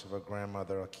on the loss of her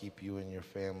grandmother. I'll keep you and your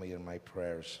family in my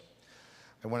prayers.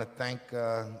 I want to thank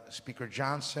Speaker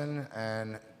Johnson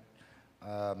and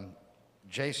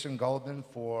Jason Golden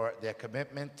for their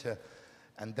commitment to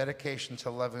and dedication to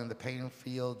leveling the playing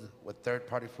field with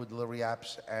third-party food delivery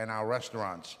apps and our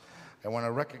restaurants. I want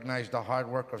to recognize the hard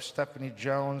work of Stephanie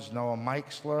Jones, Noah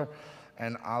Meixler,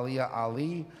 and Alia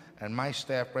Ali, and my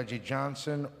staff, Reggie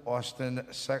Johnson, Austin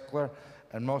Seckler,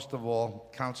 and most of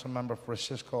all, Councilmember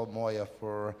Francisco Moya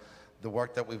for the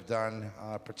work that we've done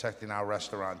protecting our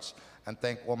restaurants. And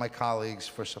thank all my colleagues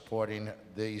for supporting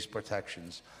these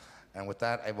protections. And with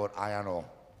that, I vote aye on all.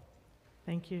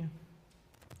 Thank you.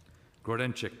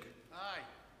 Grodenchik. Aye.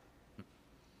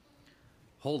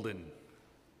 Holden.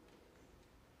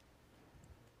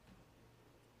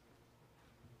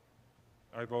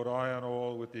 I vote aye on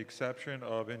all with the exception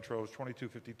of intros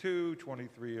 2252,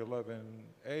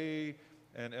 2311A,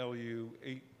 and LU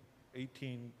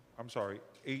 819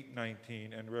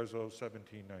 and Reso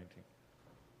 1719,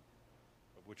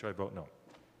 of which I vote no.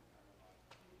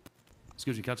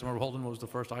 Excuse me, Councilmember Holden, what was the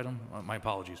first item? My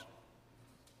apologies.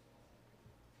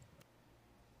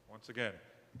 Once again,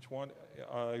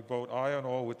 I vote aye on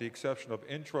all with the exception of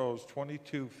intros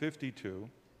 2252,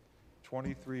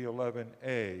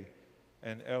 2311A,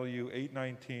 and LU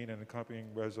 819 and accompanying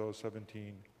Reso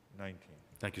 1719.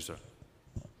 Thank you, sir.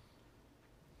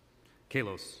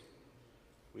 Kalos.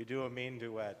 We do a mean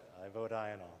duet. I vote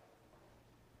aye on all.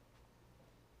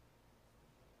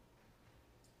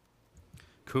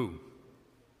 Ku.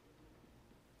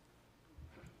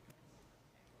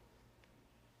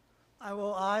 I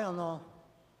vote aye on all.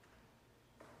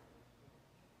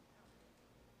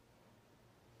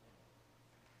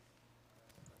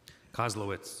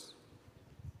 Kozlowitz.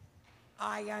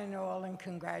 Aye on all, and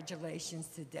congratulations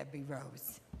to Debbie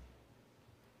Rose.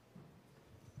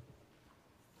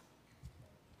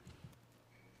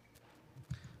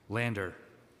 Lander.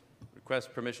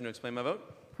 Request permission to explain my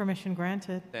vote. Permission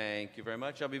granted. Thank you very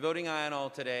much. I'll be voting aye on all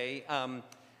today.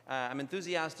 I'm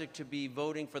enthusiastic to be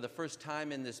voting for the first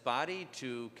time in this body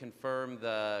to confirm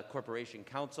the Corporation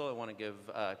Council. I want to give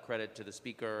credit to the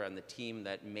Speaker and the team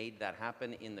that made that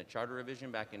happen in the Charter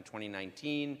revision back in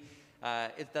 2019.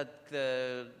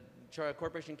 The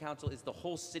Corporation Council is the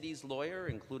whole city's lawyer,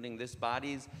 including this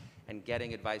body's, and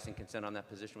getting advice and consent on that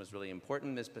position was really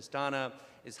important. Ms. Pestana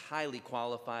is highly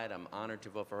qualified. I'm honored to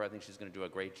vote for her. I think she's going to do a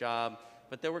great job.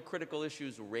 But there were critical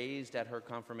issues raised at her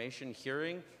confirmation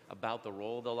hearing about the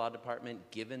role of the law department,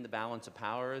 given the balance of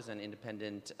powers and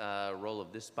independent role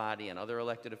of this body and other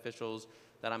elected officials,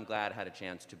 that I'm glad had a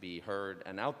chance to be heard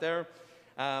and out there.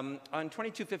 On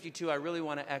 2252, I really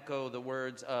want to echo the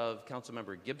words of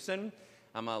Councilmember Gibson.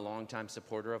 I'm a longtime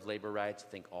supporter of labor rights.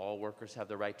 I think all workers have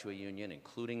the right to a union,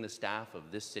 including the staff of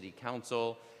this city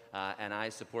council, and I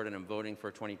support and am voting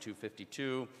for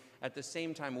 2252. At the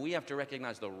same time, we have to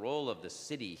recognize the role of the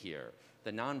city here.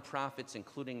 The nonprofits,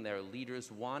 including their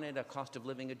leaders, wanted a cost of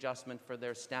living adjustment for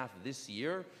their staff this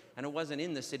year, and it wasn't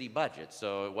in the city budget,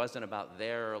 so it wasn't about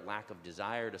their lack of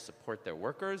desire to support their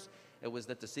workers. It was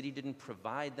that the city didn't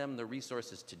provide them the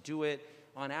resources to do it.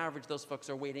 On average, those folks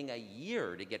are waiting a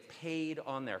year to get paid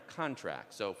on their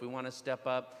contract. So if we want to step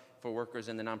up for workers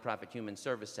in the nonprofit human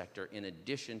service sector, in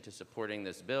addition to supporting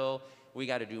this bill, we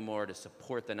got to do more to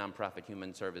support the nonprofit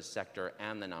human service sector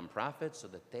and the nonprofits so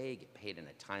that they get paid in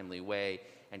a timely way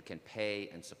and can pay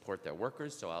and support their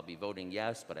workers. So I'll be voting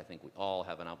yes, but I think we all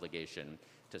have an obligation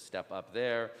to step up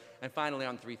there. And finally,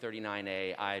 on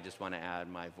 339A, I just want to add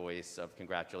my voice of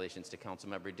congratulations to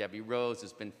Councilmember Debbie Rose,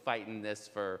 who's been fighting this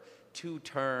for 2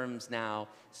 terms now,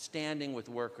 standing with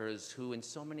workers who in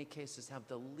so many cases have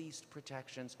the least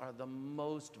protections, are the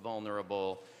most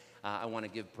vulnerable. I want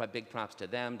to give big props to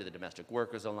them, to the Domestic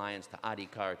Workers Alliance, to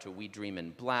Adhikar, to We Dream in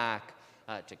Black,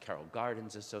 to Carroll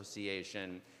Gardens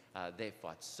Association. They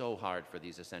fought so hard for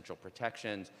these essential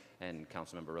protections, and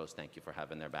Councilmember Rose, thank you for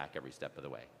having their back every step of the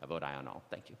way. I vote aye on all.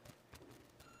 Thank you.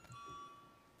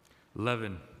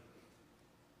 Levin.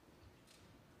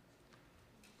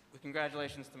 With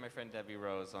congratulations to my friend Debbie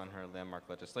Rose on her landmark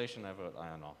legislation, I vote aye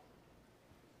on all.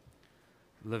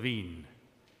 Levine.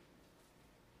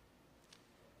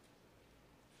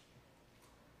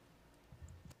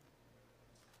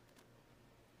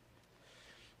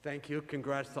 Thank you.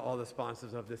 Congrats to all the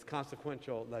sponsors of this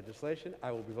consequential legislation.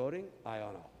 I will be voting aye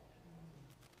on all.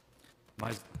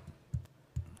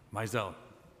 Mizell.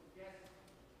 Yes.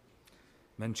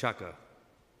 Menchaca.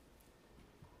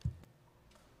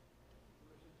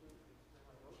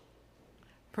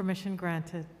 Permission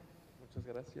granted. Muchas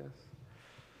gracias.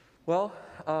 Well,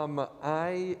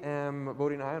 I am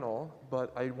voting aye on all,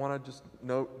 but I want to just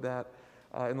note that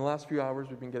in the last few hours,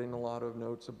 we've been getting a lot of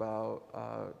notes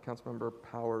about Councilmember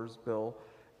Powers' bill,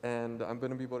 and I'm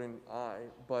going to be voting aye.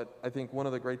 But I think one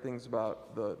of the great things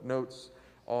about the notes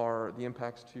are the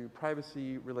impacts to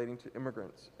privacy relating to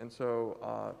immigrants. And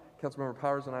so Councilmember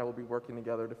Powers and I will be working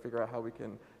together to figure out how we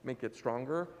can make it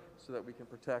stronger so that we can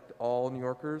protect all New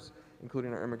Yorkers,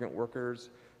 including our immigrant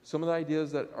workers. Some of the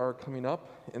ideas that are coming up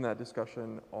in that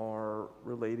discussion are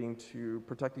relating to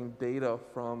protecting data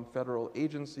from federal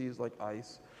agencies like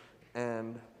ICE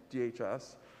and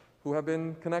DHS, who have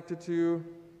been connected to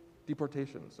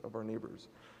deportations of our neighbors.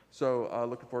 So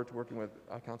looking forward to working with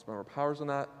Councilmember Powers on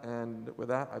that. And with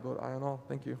that, I vote aye on all.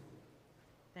 Thank you.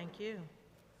 Thank you.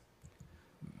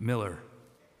 Miller.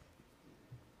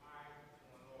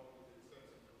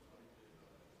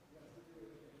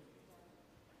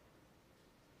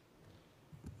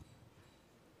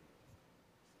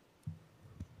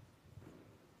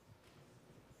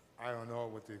 Aye on all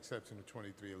with the exception of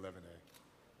 2311A.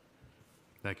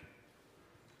 Thank you.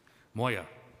 Moya.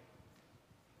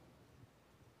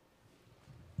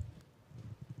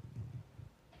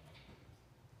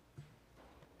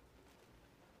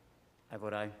 I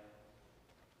vote aye.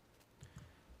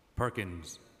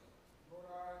 Perkins.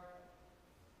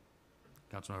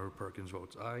 Councilmember Perkins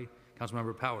votes aye.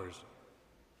 Councilmember Powers.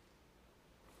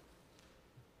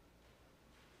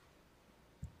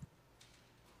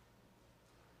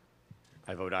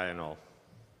 I vote aye on all.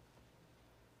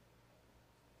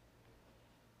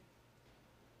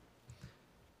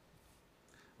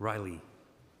 Riley.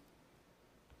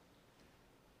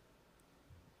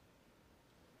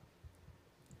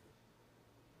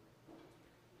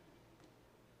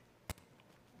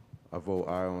 I vote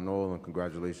aye on all, and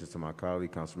congratulations to my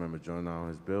colleague, Councilmember Jordan, on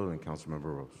his bill, and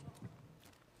Councilmember Rose.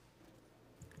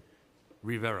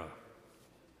 Rivera.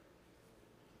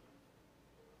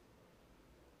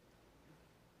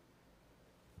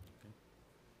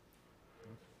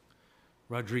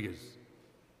 Rodriguez.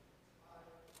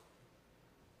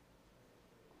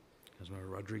 Councilmember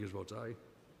Rodriguez votes aye.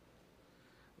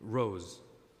 Rose.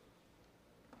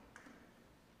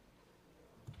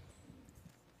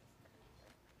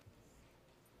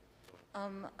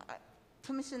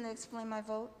 Permission to explain my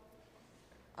vote?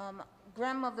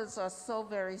 Grandmothers are so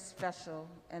very special,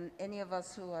 and any of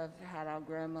us who have had our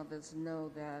grandmothers know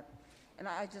that. And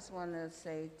I just want to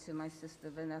say to my sister,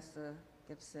 Vanessa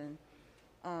Gibson,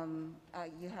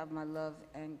 you have my love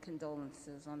and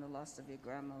condolences on the loss of your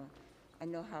grandmother. I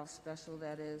know how special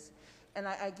that is. And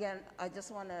I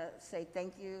just want to say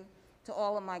thank you to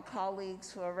all of my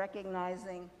colleagues who are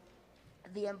recognizing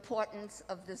the importance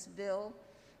of this bill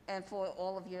and for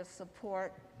all of your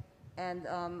support. And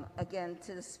again,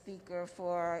 to the speaker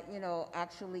for,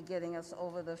 actually getting us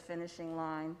over the finishing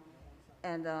line.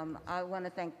 And I want to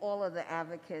thank all of the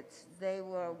advocates. They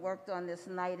worked on this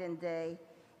night and day,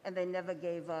 and they never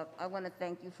gave up. I want to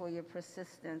thank you for your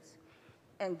persistence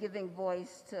and giving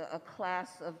voice to a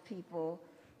class of people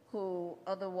who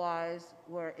otherwise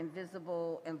were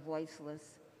invisible and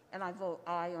voiceless. And I vote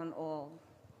aye on all.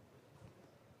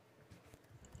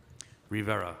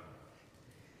 Rivera.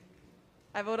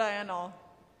 I vote aye on all.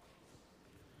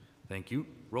 Thank you.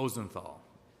 Rosenthal.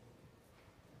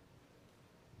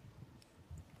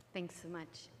 Thanks so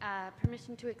much.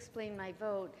 Permission to explain my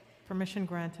vote. Permission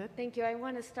granted. Thank you. I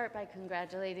want to start by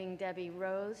congratulating Debbie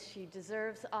Rose. She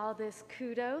deserves all this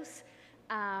kudos.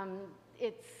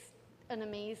 It's an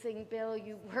amazing bill.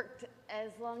 You worked,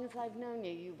 as long as I've known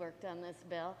you, you worked on this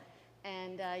bill,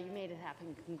 and you made it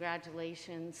happen.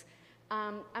 Congratulations.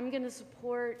 I'm going to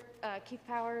support Keith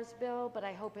Power's bill, but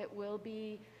I hope it will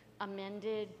be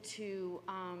amended to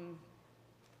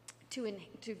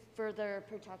further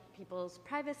protect people's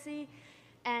privacy.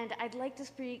 And I'd like to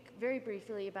speak very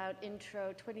briefly about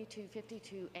Intro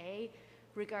 2252A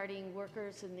regarding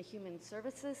workers in the human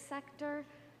services sector.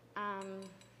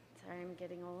 Sorry, I'm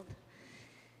getting old.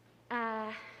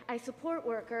 I support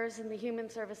workers in the human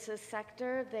services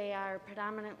sector. They are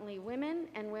predominantly women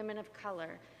and women of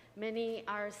color. Many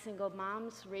are single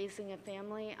moms raising a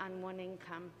family on one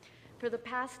income. For the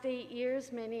past 8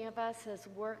 years, many of us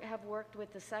have worked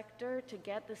with the sector to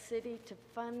get the city to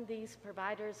fund these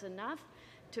providers enough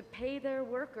to pay their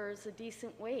workers a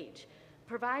decent wage,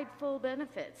 provide full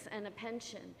benefits and a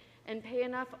pension, and pay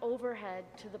enough overhead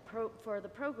for the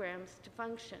programs to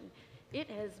function. It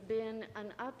has been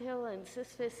an uphill and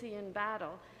Sisyphean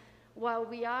battle. While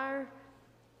we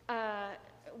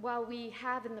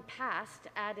have in the past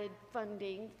added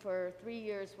funding for 3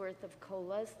 years worth of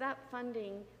COLAs, that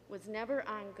funding was never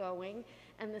ongoing,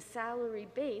 and the salary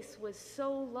base was so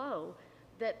low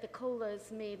that the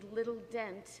COLAs made little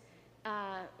dent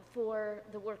for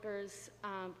the workers'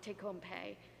 take-home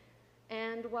pay.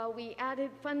 And while we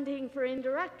added funding for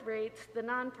indirect rates, the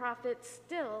nonprofits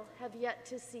still have yet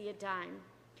to see a dime.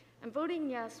 I'm voting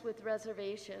yes with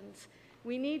reservations.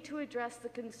 We need to address the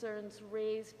concerns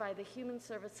raised by the human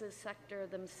services sector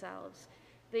themselves.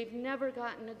 They've never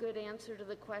gotten a good answer to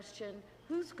the question,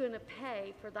 who's going to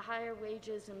pay for the higher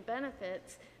wages and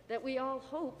benefits that we all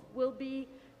hope will be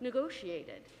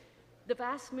negotiated? The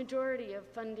vast majority of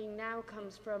funding now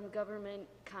comes from government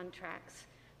contracts.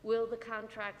 Will the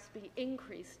contracts be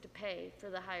increased to pay for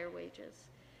the higher wages?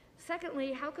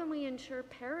 Secondly, how can we ensure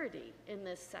parity in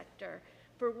this sector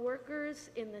for workers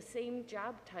in the same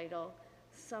job title?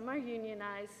 Some are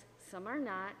unionized, some are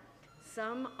not.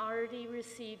 Some already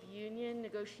receive union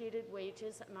negotiated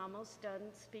wages. I'm almost done,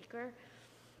 Speaker.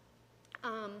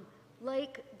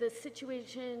 Like the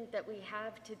situation that we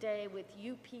have today with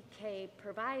UPK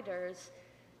providers,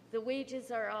 the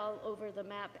wages are all over the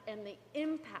map, and the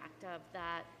impact of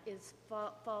that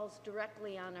falls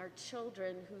directly on our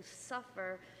children who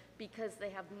suffer because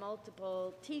they have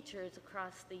multiple teachers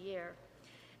across the year.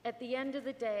 At the end of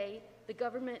the day, the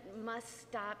government must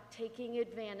stop taking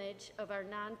advantage of our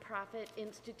nonprofit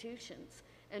institutions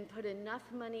and put enough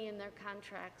money in their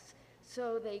contracts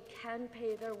so they can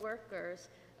pay their workers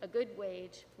a good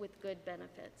wage with good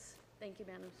benefits. Thank you,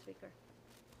 Madam Speaker.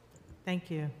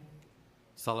 Thank you.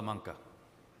 Salamanca.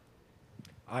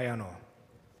 Aye on all.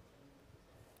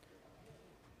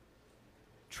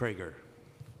 Traeger.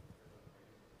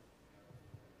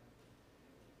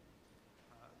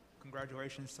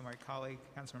 congratulations to my colleague,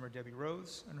 Councilmember Debbie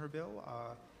Rose, on her bill.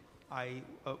 I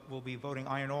will be voting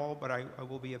aye on all, but I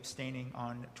will be abstaining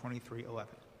on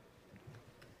 2311.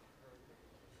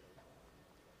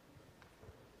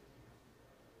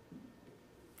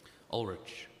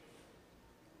 Ulrich.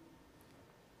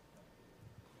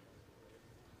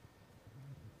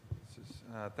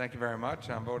 Thank you very much.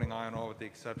 I'm voting aye on all with the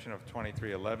exception of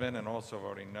 2311 and also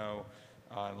voting no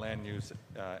on land use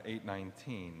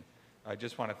 819. I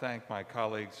just want to thank my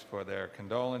colleagues for their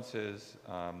condolences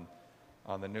on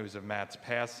the news of Matt's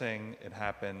passing. It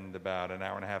happened about an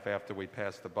hour and a half after we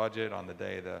passed the budget. On the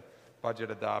day of the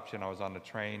budget adoption, I was on the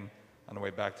train on the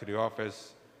way back to the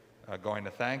office going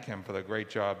to thank him for the great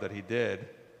job that he did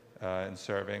in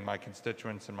serving my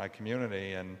constituents and my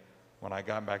community. And when I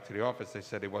got back to the office, they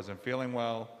said he wasn't feeling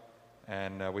well,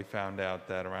 and we found out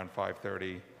that around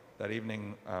 5:30 that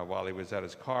evening, while he was at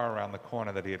his car around the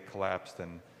corner, that he had collapsed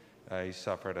and he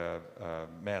suffered a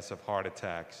massive heart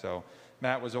attack. So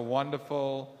Matt was a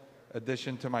wonderful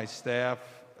addition to my staff.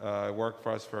 Worked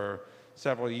for us for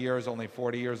several years, only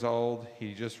 40 years old.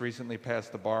 He just recently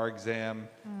passed the bar exam.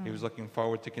 He was looking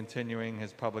forward to continuing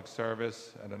his public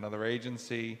service at another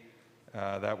agency.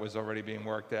 That was already being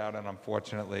worked out, and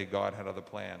unfortunately, God had other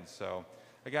plans. So,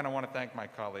 again, I want to thank my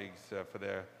colleagues for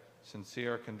their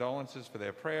sincere condolences, for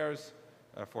their prayers,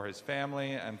 for his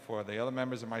family, and for the other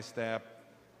members of my staff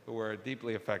who were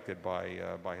deeply affected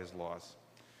by his loss.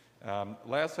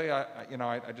 Lastly,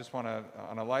 I just want to,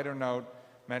 on a lighter note,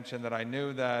 mention that I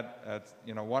knew that,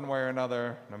 one way or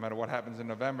another, no matter what happens in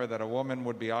November, that a woman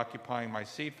would be occupying my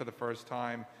seat for the first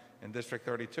time in District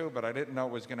 32, but I didn't know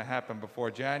it was going to happen before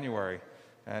January.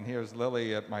 And here's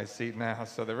Lily at my seat now.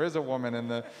 So there is a woman in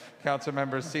the council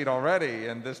member's seat already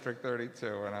in District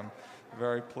 32, and I'm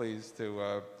very pleased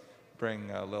to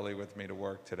bring Lily with me to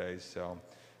work today. So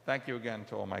thank you again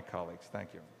to all my colleagues.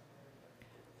 Thank you.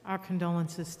 Our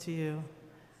condolences to you.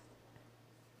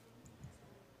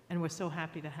 And we're so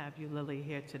happy to have you, Lily,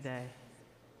 here today.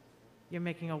 You're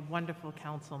making a wonderful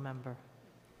council member.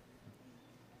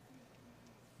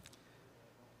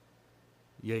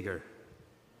 Yeager.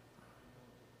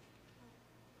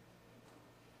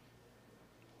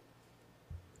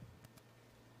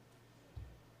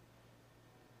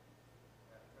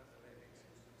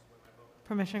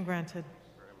 Permission granted.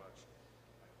 Very much.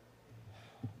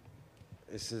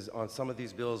 This is on some of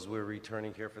these bills we're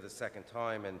returning here for the second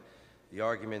time, and the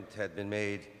argument had been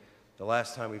made the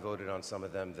last time we voted on some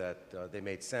of them that they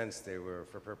made sense. They were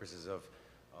for purposes of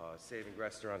saving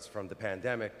restaurants from the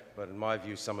pandemic, but in my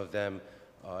view, some of them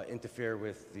interfere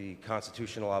with the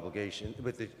constitutional obligation,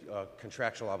 with the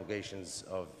contractual obligations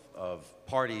of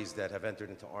parties that have entered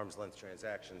into arm's length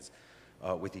transactions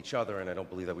with each other, and I don't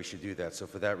believe that we should do that. So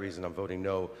for that reason, I'm voting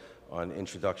no on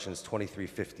introductions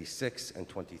 2356 and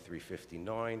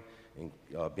 2359,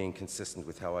 being consistent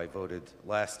with how I voted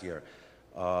last year.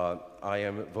 I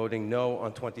am voting no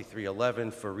on 2311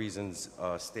 for reasons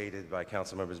stated by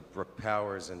Council Members Brooke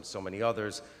Powers and so many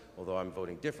others. Although I'm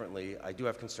voting differently, I do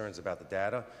have concerns about the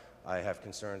data. I have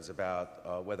concerns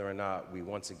about whether or not we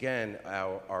once again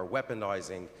are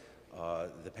weaponizing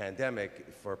the pandemic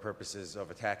for purposes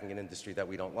of attacking an industry that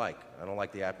we don't like. I don't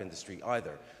like the app industry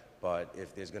either, but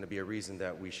if there's going to be a reason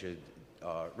that we should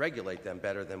regulate them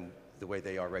better than the way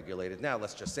they are regulated now,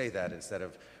 let's just say that instead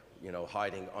of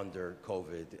hiding under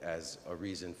COVID as a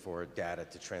reason for data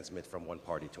to transmit from one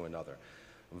party to another.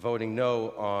 I'm voting no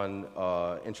on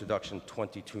introduction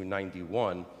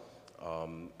 2291.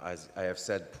 As I have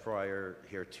said prior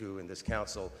here too in this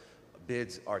council,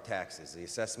 bids are taxes. The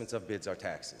assessments of bids are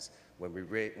taxes.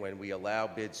 When we allow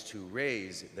bids to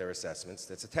raise their assessments,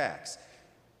 that's a tax.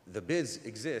 The bids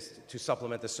exist to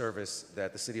supplement the service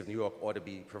that the City of New York ought to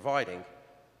be providing,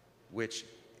 which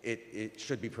it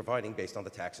should be providing based on the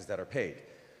taxes that are paid.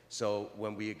 So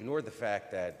when we ignore the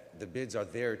fact that the bids are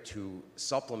there to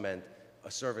supplement a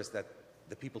service that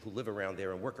the people who live around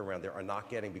there and work around there are not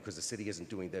getting because the city isn't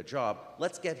doing their job,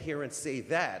 let's get here and say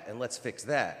that, and let's fix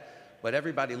that. But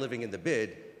everybody living in the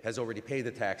bid has already paid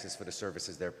the taxes for the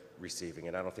services they're receiving,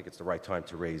 and I don't think it's the right time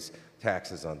to raise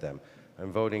taxes on them.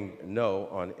 I'm voting no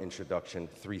on introduction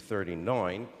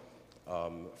 339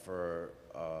 for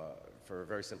a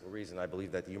very simple reason. I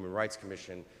believe that the Human Rights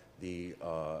Commission, the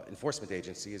enforcement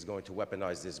agency, is going to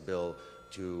weaponize this bill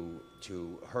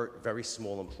to hurt very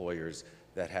small employers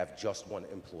that have just one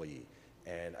employee.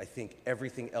 And I think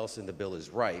everything else in the bill is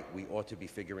right. We ought to be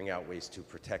figuring out ways to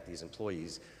protect these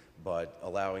employees, but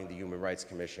allowing the Human Rights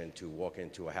Commission to walk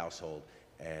into a household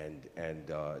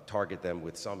and target them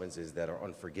with summonses that are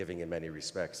unforgiving in many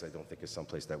respects. I don't think is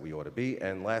someplace that we ought to be.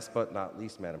 And last but not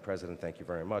least, Madam President, thank you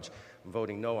very much. I'm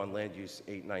voting no on Land Use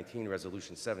 819,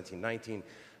 Resolution 1719.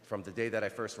 From the day that I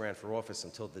first ran for office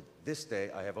until this day,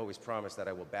 I have always promised that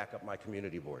I will back up my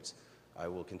community boards. I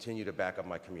will continue to back up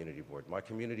my community board. My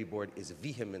community board is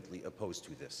vehemently opposed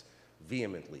to this.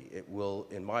 Vehemently. It will,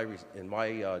 in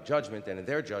my judgment and in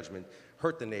their judgment,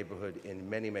 hurt the neighborhood in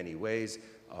many, many ways.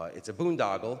 It's a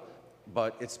boondoggle,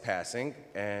 but it's passing,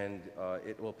 and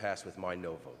it will pass with my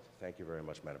no vote. Thank you very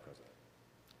much, Madam President.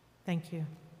 Thank you.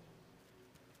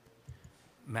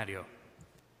 Matteo.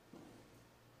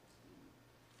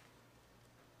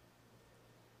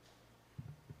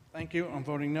 Thank you. I'm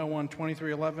voting no on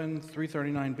 2311,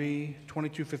 339B,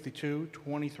 2252,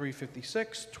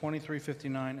 2356,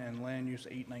 2359, and Land Use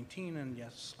 819, and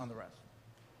yes on the rest.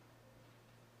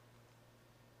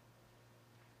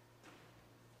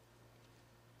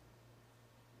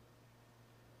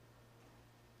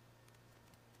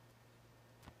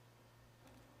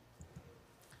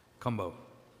 Cumbo.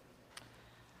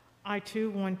 I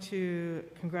too want to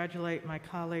congratulate my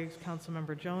colleagues,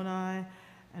 Councilmember Jonai,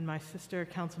 and my sister,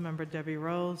 Councilmember Debbie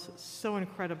Rose. So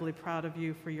incredibly proud of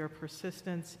you for your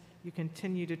persistence. You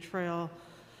continue to trail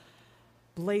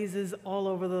blazes all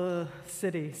over the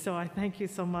city. So I thank you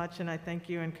so much, and I thank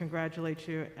you and congratulate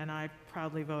you, and I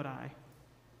proudly vote aye.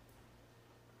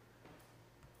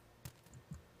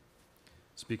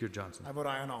 Speaker Johnson. I vote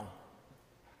aye on all.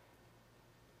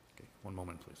 Okay, one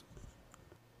moment, please.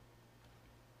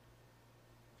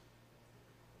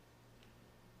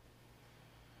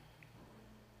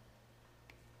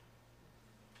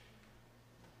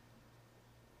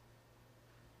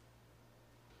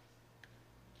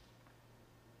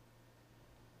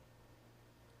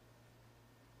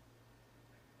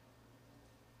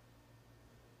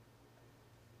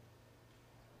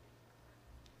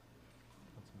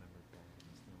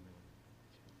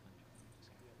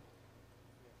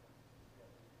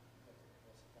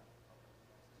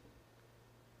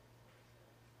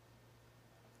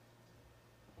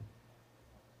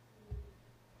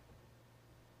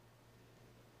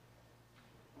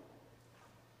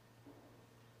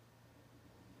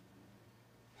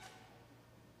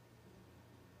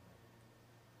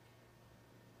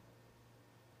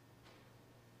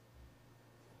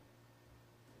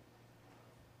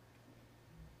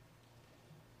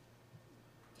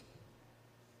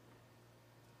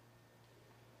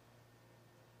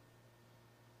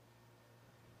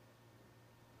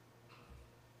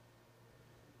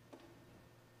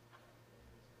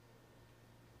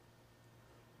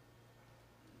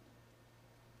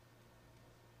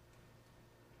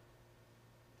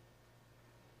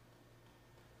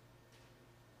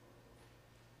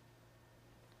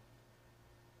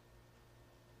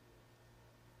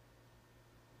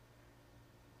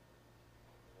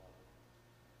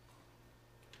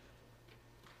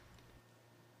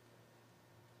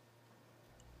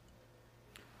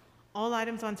 All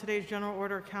items on today's general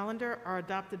order calendar are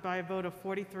adopted by a vote of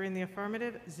 43 in the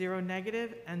affirmative, 0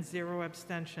 negative, and 0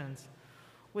 abstentions.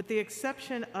 With the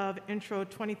exception of Intro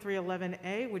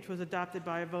 2311A, which was adopted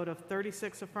by a vote of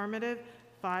 36 affirmative,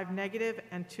 5 negative,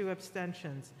 and 2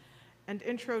 abstentions. And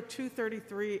Intro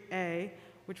 233A,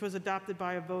 which was adopted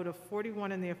by a vote of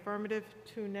 41 in the affirmative,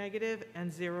 2 negative,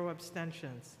 and 0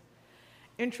 abstentions.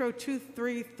 Intro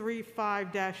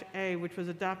 2335-A, which was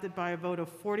adopted by a vote of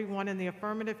 41 in the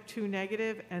affirmative, 2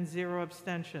 negative, and 0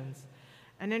 abstentions.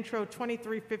 And Intro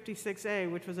 2356-A,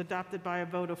 which was adopted by a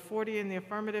vote of 40 in the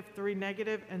affirmative, 3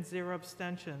 negative, and 0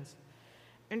 abstentions.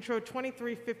 Intro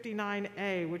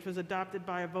 2359-A, which was adopted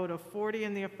by a vote of 40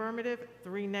 in the affirmative,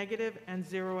 3 negative, and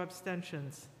 0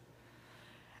 abstentions.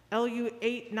 LU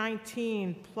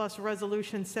 819 plus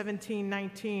Resolution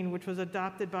 1719, which was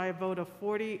adopted by a vote of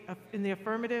 40 in the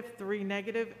affirmative, 3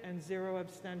 negative, and 0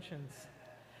 abstentions.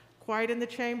 Quiet in the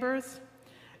chambers.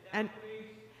 And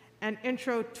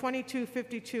Intro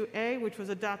 2252A, which was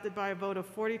adopted by a vote of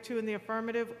 42 in the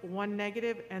affirmative, 1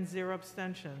 negative, and 0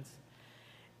 abstentions.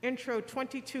 Intro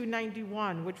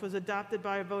 2291, which was adopted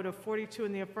by a vote of 42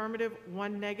 in the affirmative,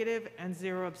 1 negative, and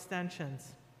 0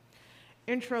 abstentions.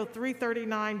 Intro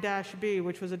 339-B,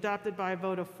 which was adopted by a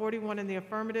vote of 41 in the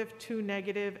affirmative, 2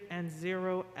 negative, and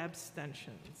 0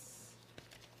 abstentions.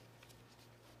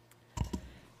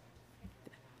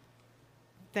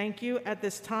 Thank you. At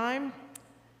this time,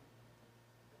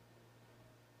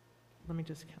 let me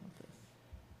just count this.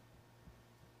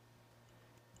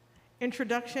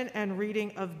 Introduction and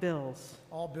reading of bills.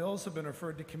 All bills have been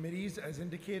referred to committees as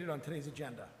indicated on today's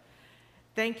agenda.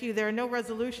 Thank you. There are no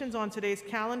resolutions on today's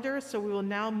calendar, so we will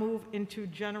now move into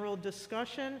general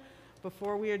discussion.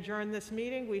 Before we adjourn this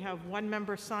meeting, we have one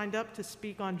member signed up to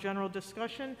speak on general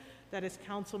discussion. That is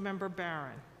Councilmember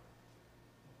Barron.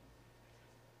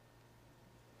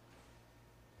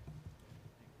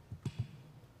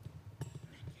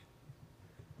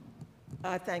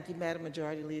 Thank you, Madam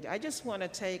Majority Leader. I just want to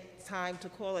take time to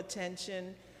call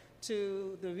attention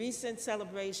to the recent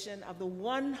celebration of the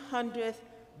 100th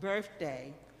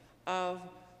birthday of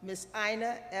Miss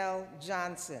Ina L.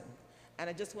 Johnson. And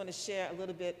I just want to share a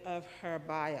little bit of her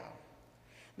bio.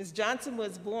 Ms. Johnson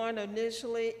was born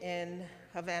initially in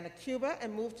Havana, Cuba,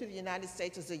 and moved to the United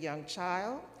States as a young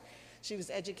child. She was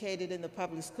educated in the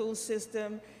public school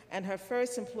system, and her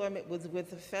first employment was with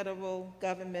the federal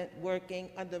government working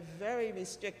under very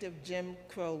restrictive Jim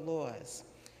Crow laws.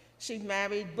 She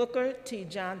married Booker T.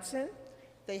 Johnson.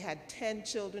 They had 10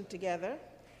 children together,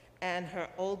 and her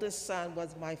oldest son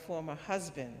was my former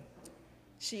husband.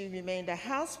 She remained a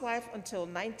housewife until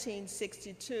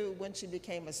 1962 when she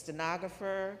became a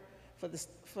stenographer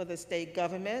for the state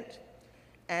government,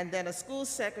 and then a school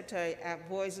secretary at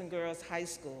Boys and Girls High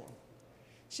School.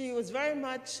 She was very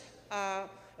much a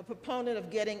proponent of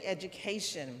getting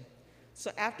education.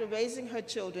 So after raising her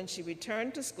children, she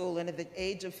returned to school, and at the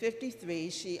age of 53,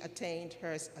 she attained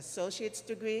her associate's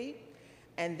degree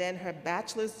and then her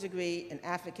bachelor's degree in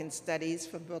African Studies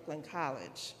from Brooklyn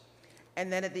College.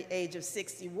 And then at the age of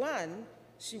 61,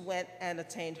 she went and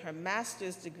attained her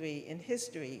master's degree in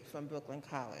history from Brooklyn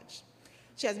College.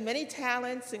 She has many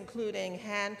talents, including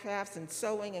handcrafts and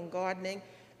sewing and gardening,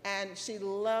 and she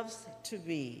loves to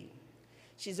read.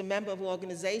 She's a member of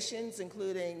organizations,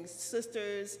 including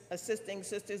Assisting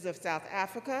Sisters of South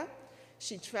Africa.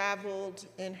 She traveled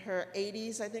in her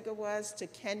 80s, I think it was, to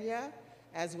Kenya,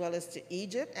 as well as to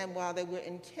Egypt. And while they were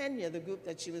in Kenya, the group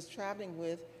that she was traveling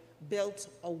with built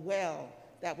a well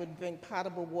that would bring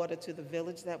potable water to the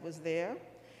village that was there.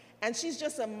 And she's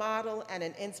just a model and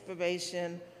an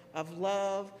inspiration of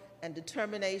love and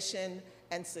determination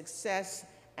and success.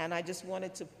 And I just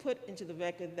wanted to put into the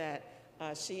record that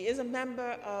she is a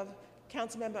member of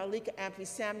Councilmember Alika Ampry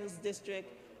Samuel's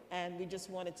district, and we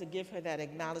just wanted to give her that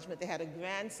acknowledgement. They had a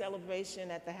grand celebration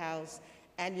at the house,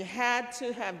 and you had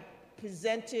to have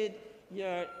presented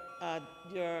your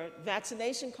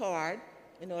vaccination card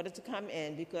in order to come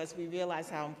in, because we realize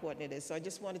how important it is. So I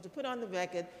just wanted to put on the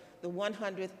record the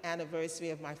 100th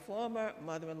anniversary of my former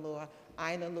mother-in-law,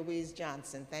 Ina Louise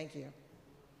Johnson. Thank you.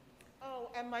 Oh,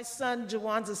 and my son,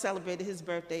 Jawanza, celebrated his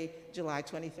birthday July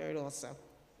 23rd also.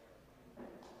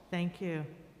 Thank you.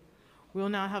 We'll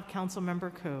now have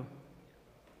Councilmember Koo.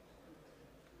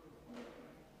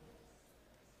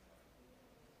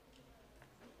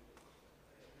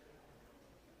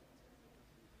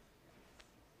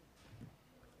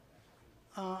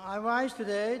 I rise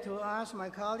today to ask my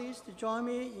colleagues to join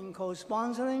me in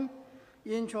co-sponsoring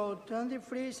Intro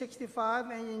 2365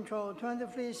 and Intro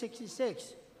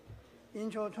 2366.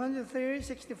 Intro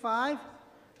 2365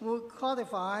 would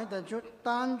codify the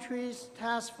Down Trees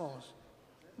Task Force,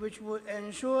 which would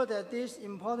ensure that this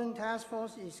important task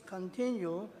force is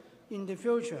continued in the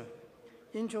future.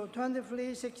 Intro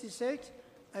 2366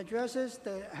 addresses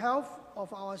the health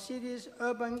of our city's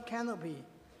urban canopy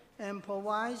and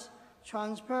provides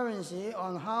transparency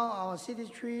on how our city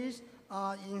trees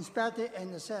are inspected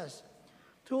and assessed.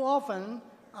 Too often,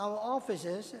 our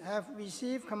offices have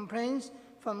received complaints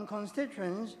from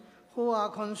constituents who are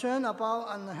concerned about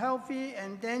unhealthy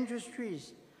and dangerous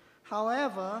trees.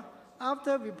 However,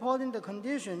 after reporting the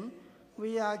condition,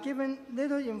 we are given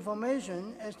little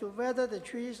information as to whether the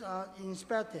trees are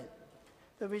inspected.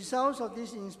 The results of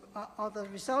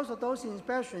those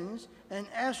inspections and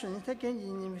actions taken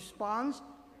in response.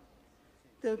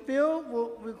 The bill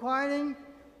requiring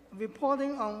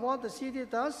reporting on what the city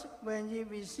does when it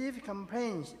receives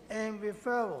complaints and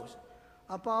referrals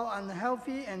about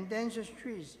unhealthy and dangerous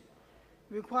trees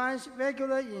requires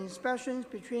regular inspections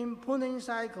between pruning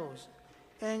cycles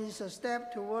and is a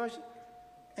step towards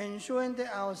ensuring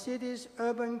that our city's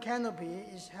urban canopy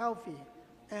is healthy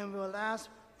and will last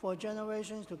for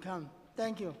generations to come.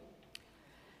 Thank you.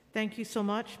 Thank you so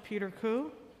much, Peter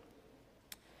Koo.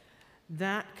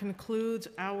 That concludes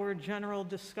our general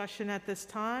discussion at this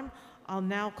time. I'll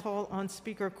now call on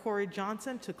Speaker Corey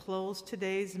Johnson to close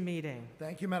today's meeting.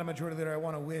 Thank you, Madam Majority Leader. I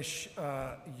want to wish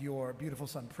your beautiful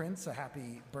son, Prince, a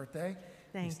happy birthday.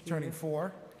 Thank He's you. turning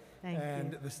 4. Thank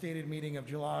and you. the stated meeting of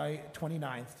July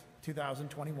 29th,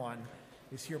 2021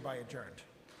 is hereby adjourned.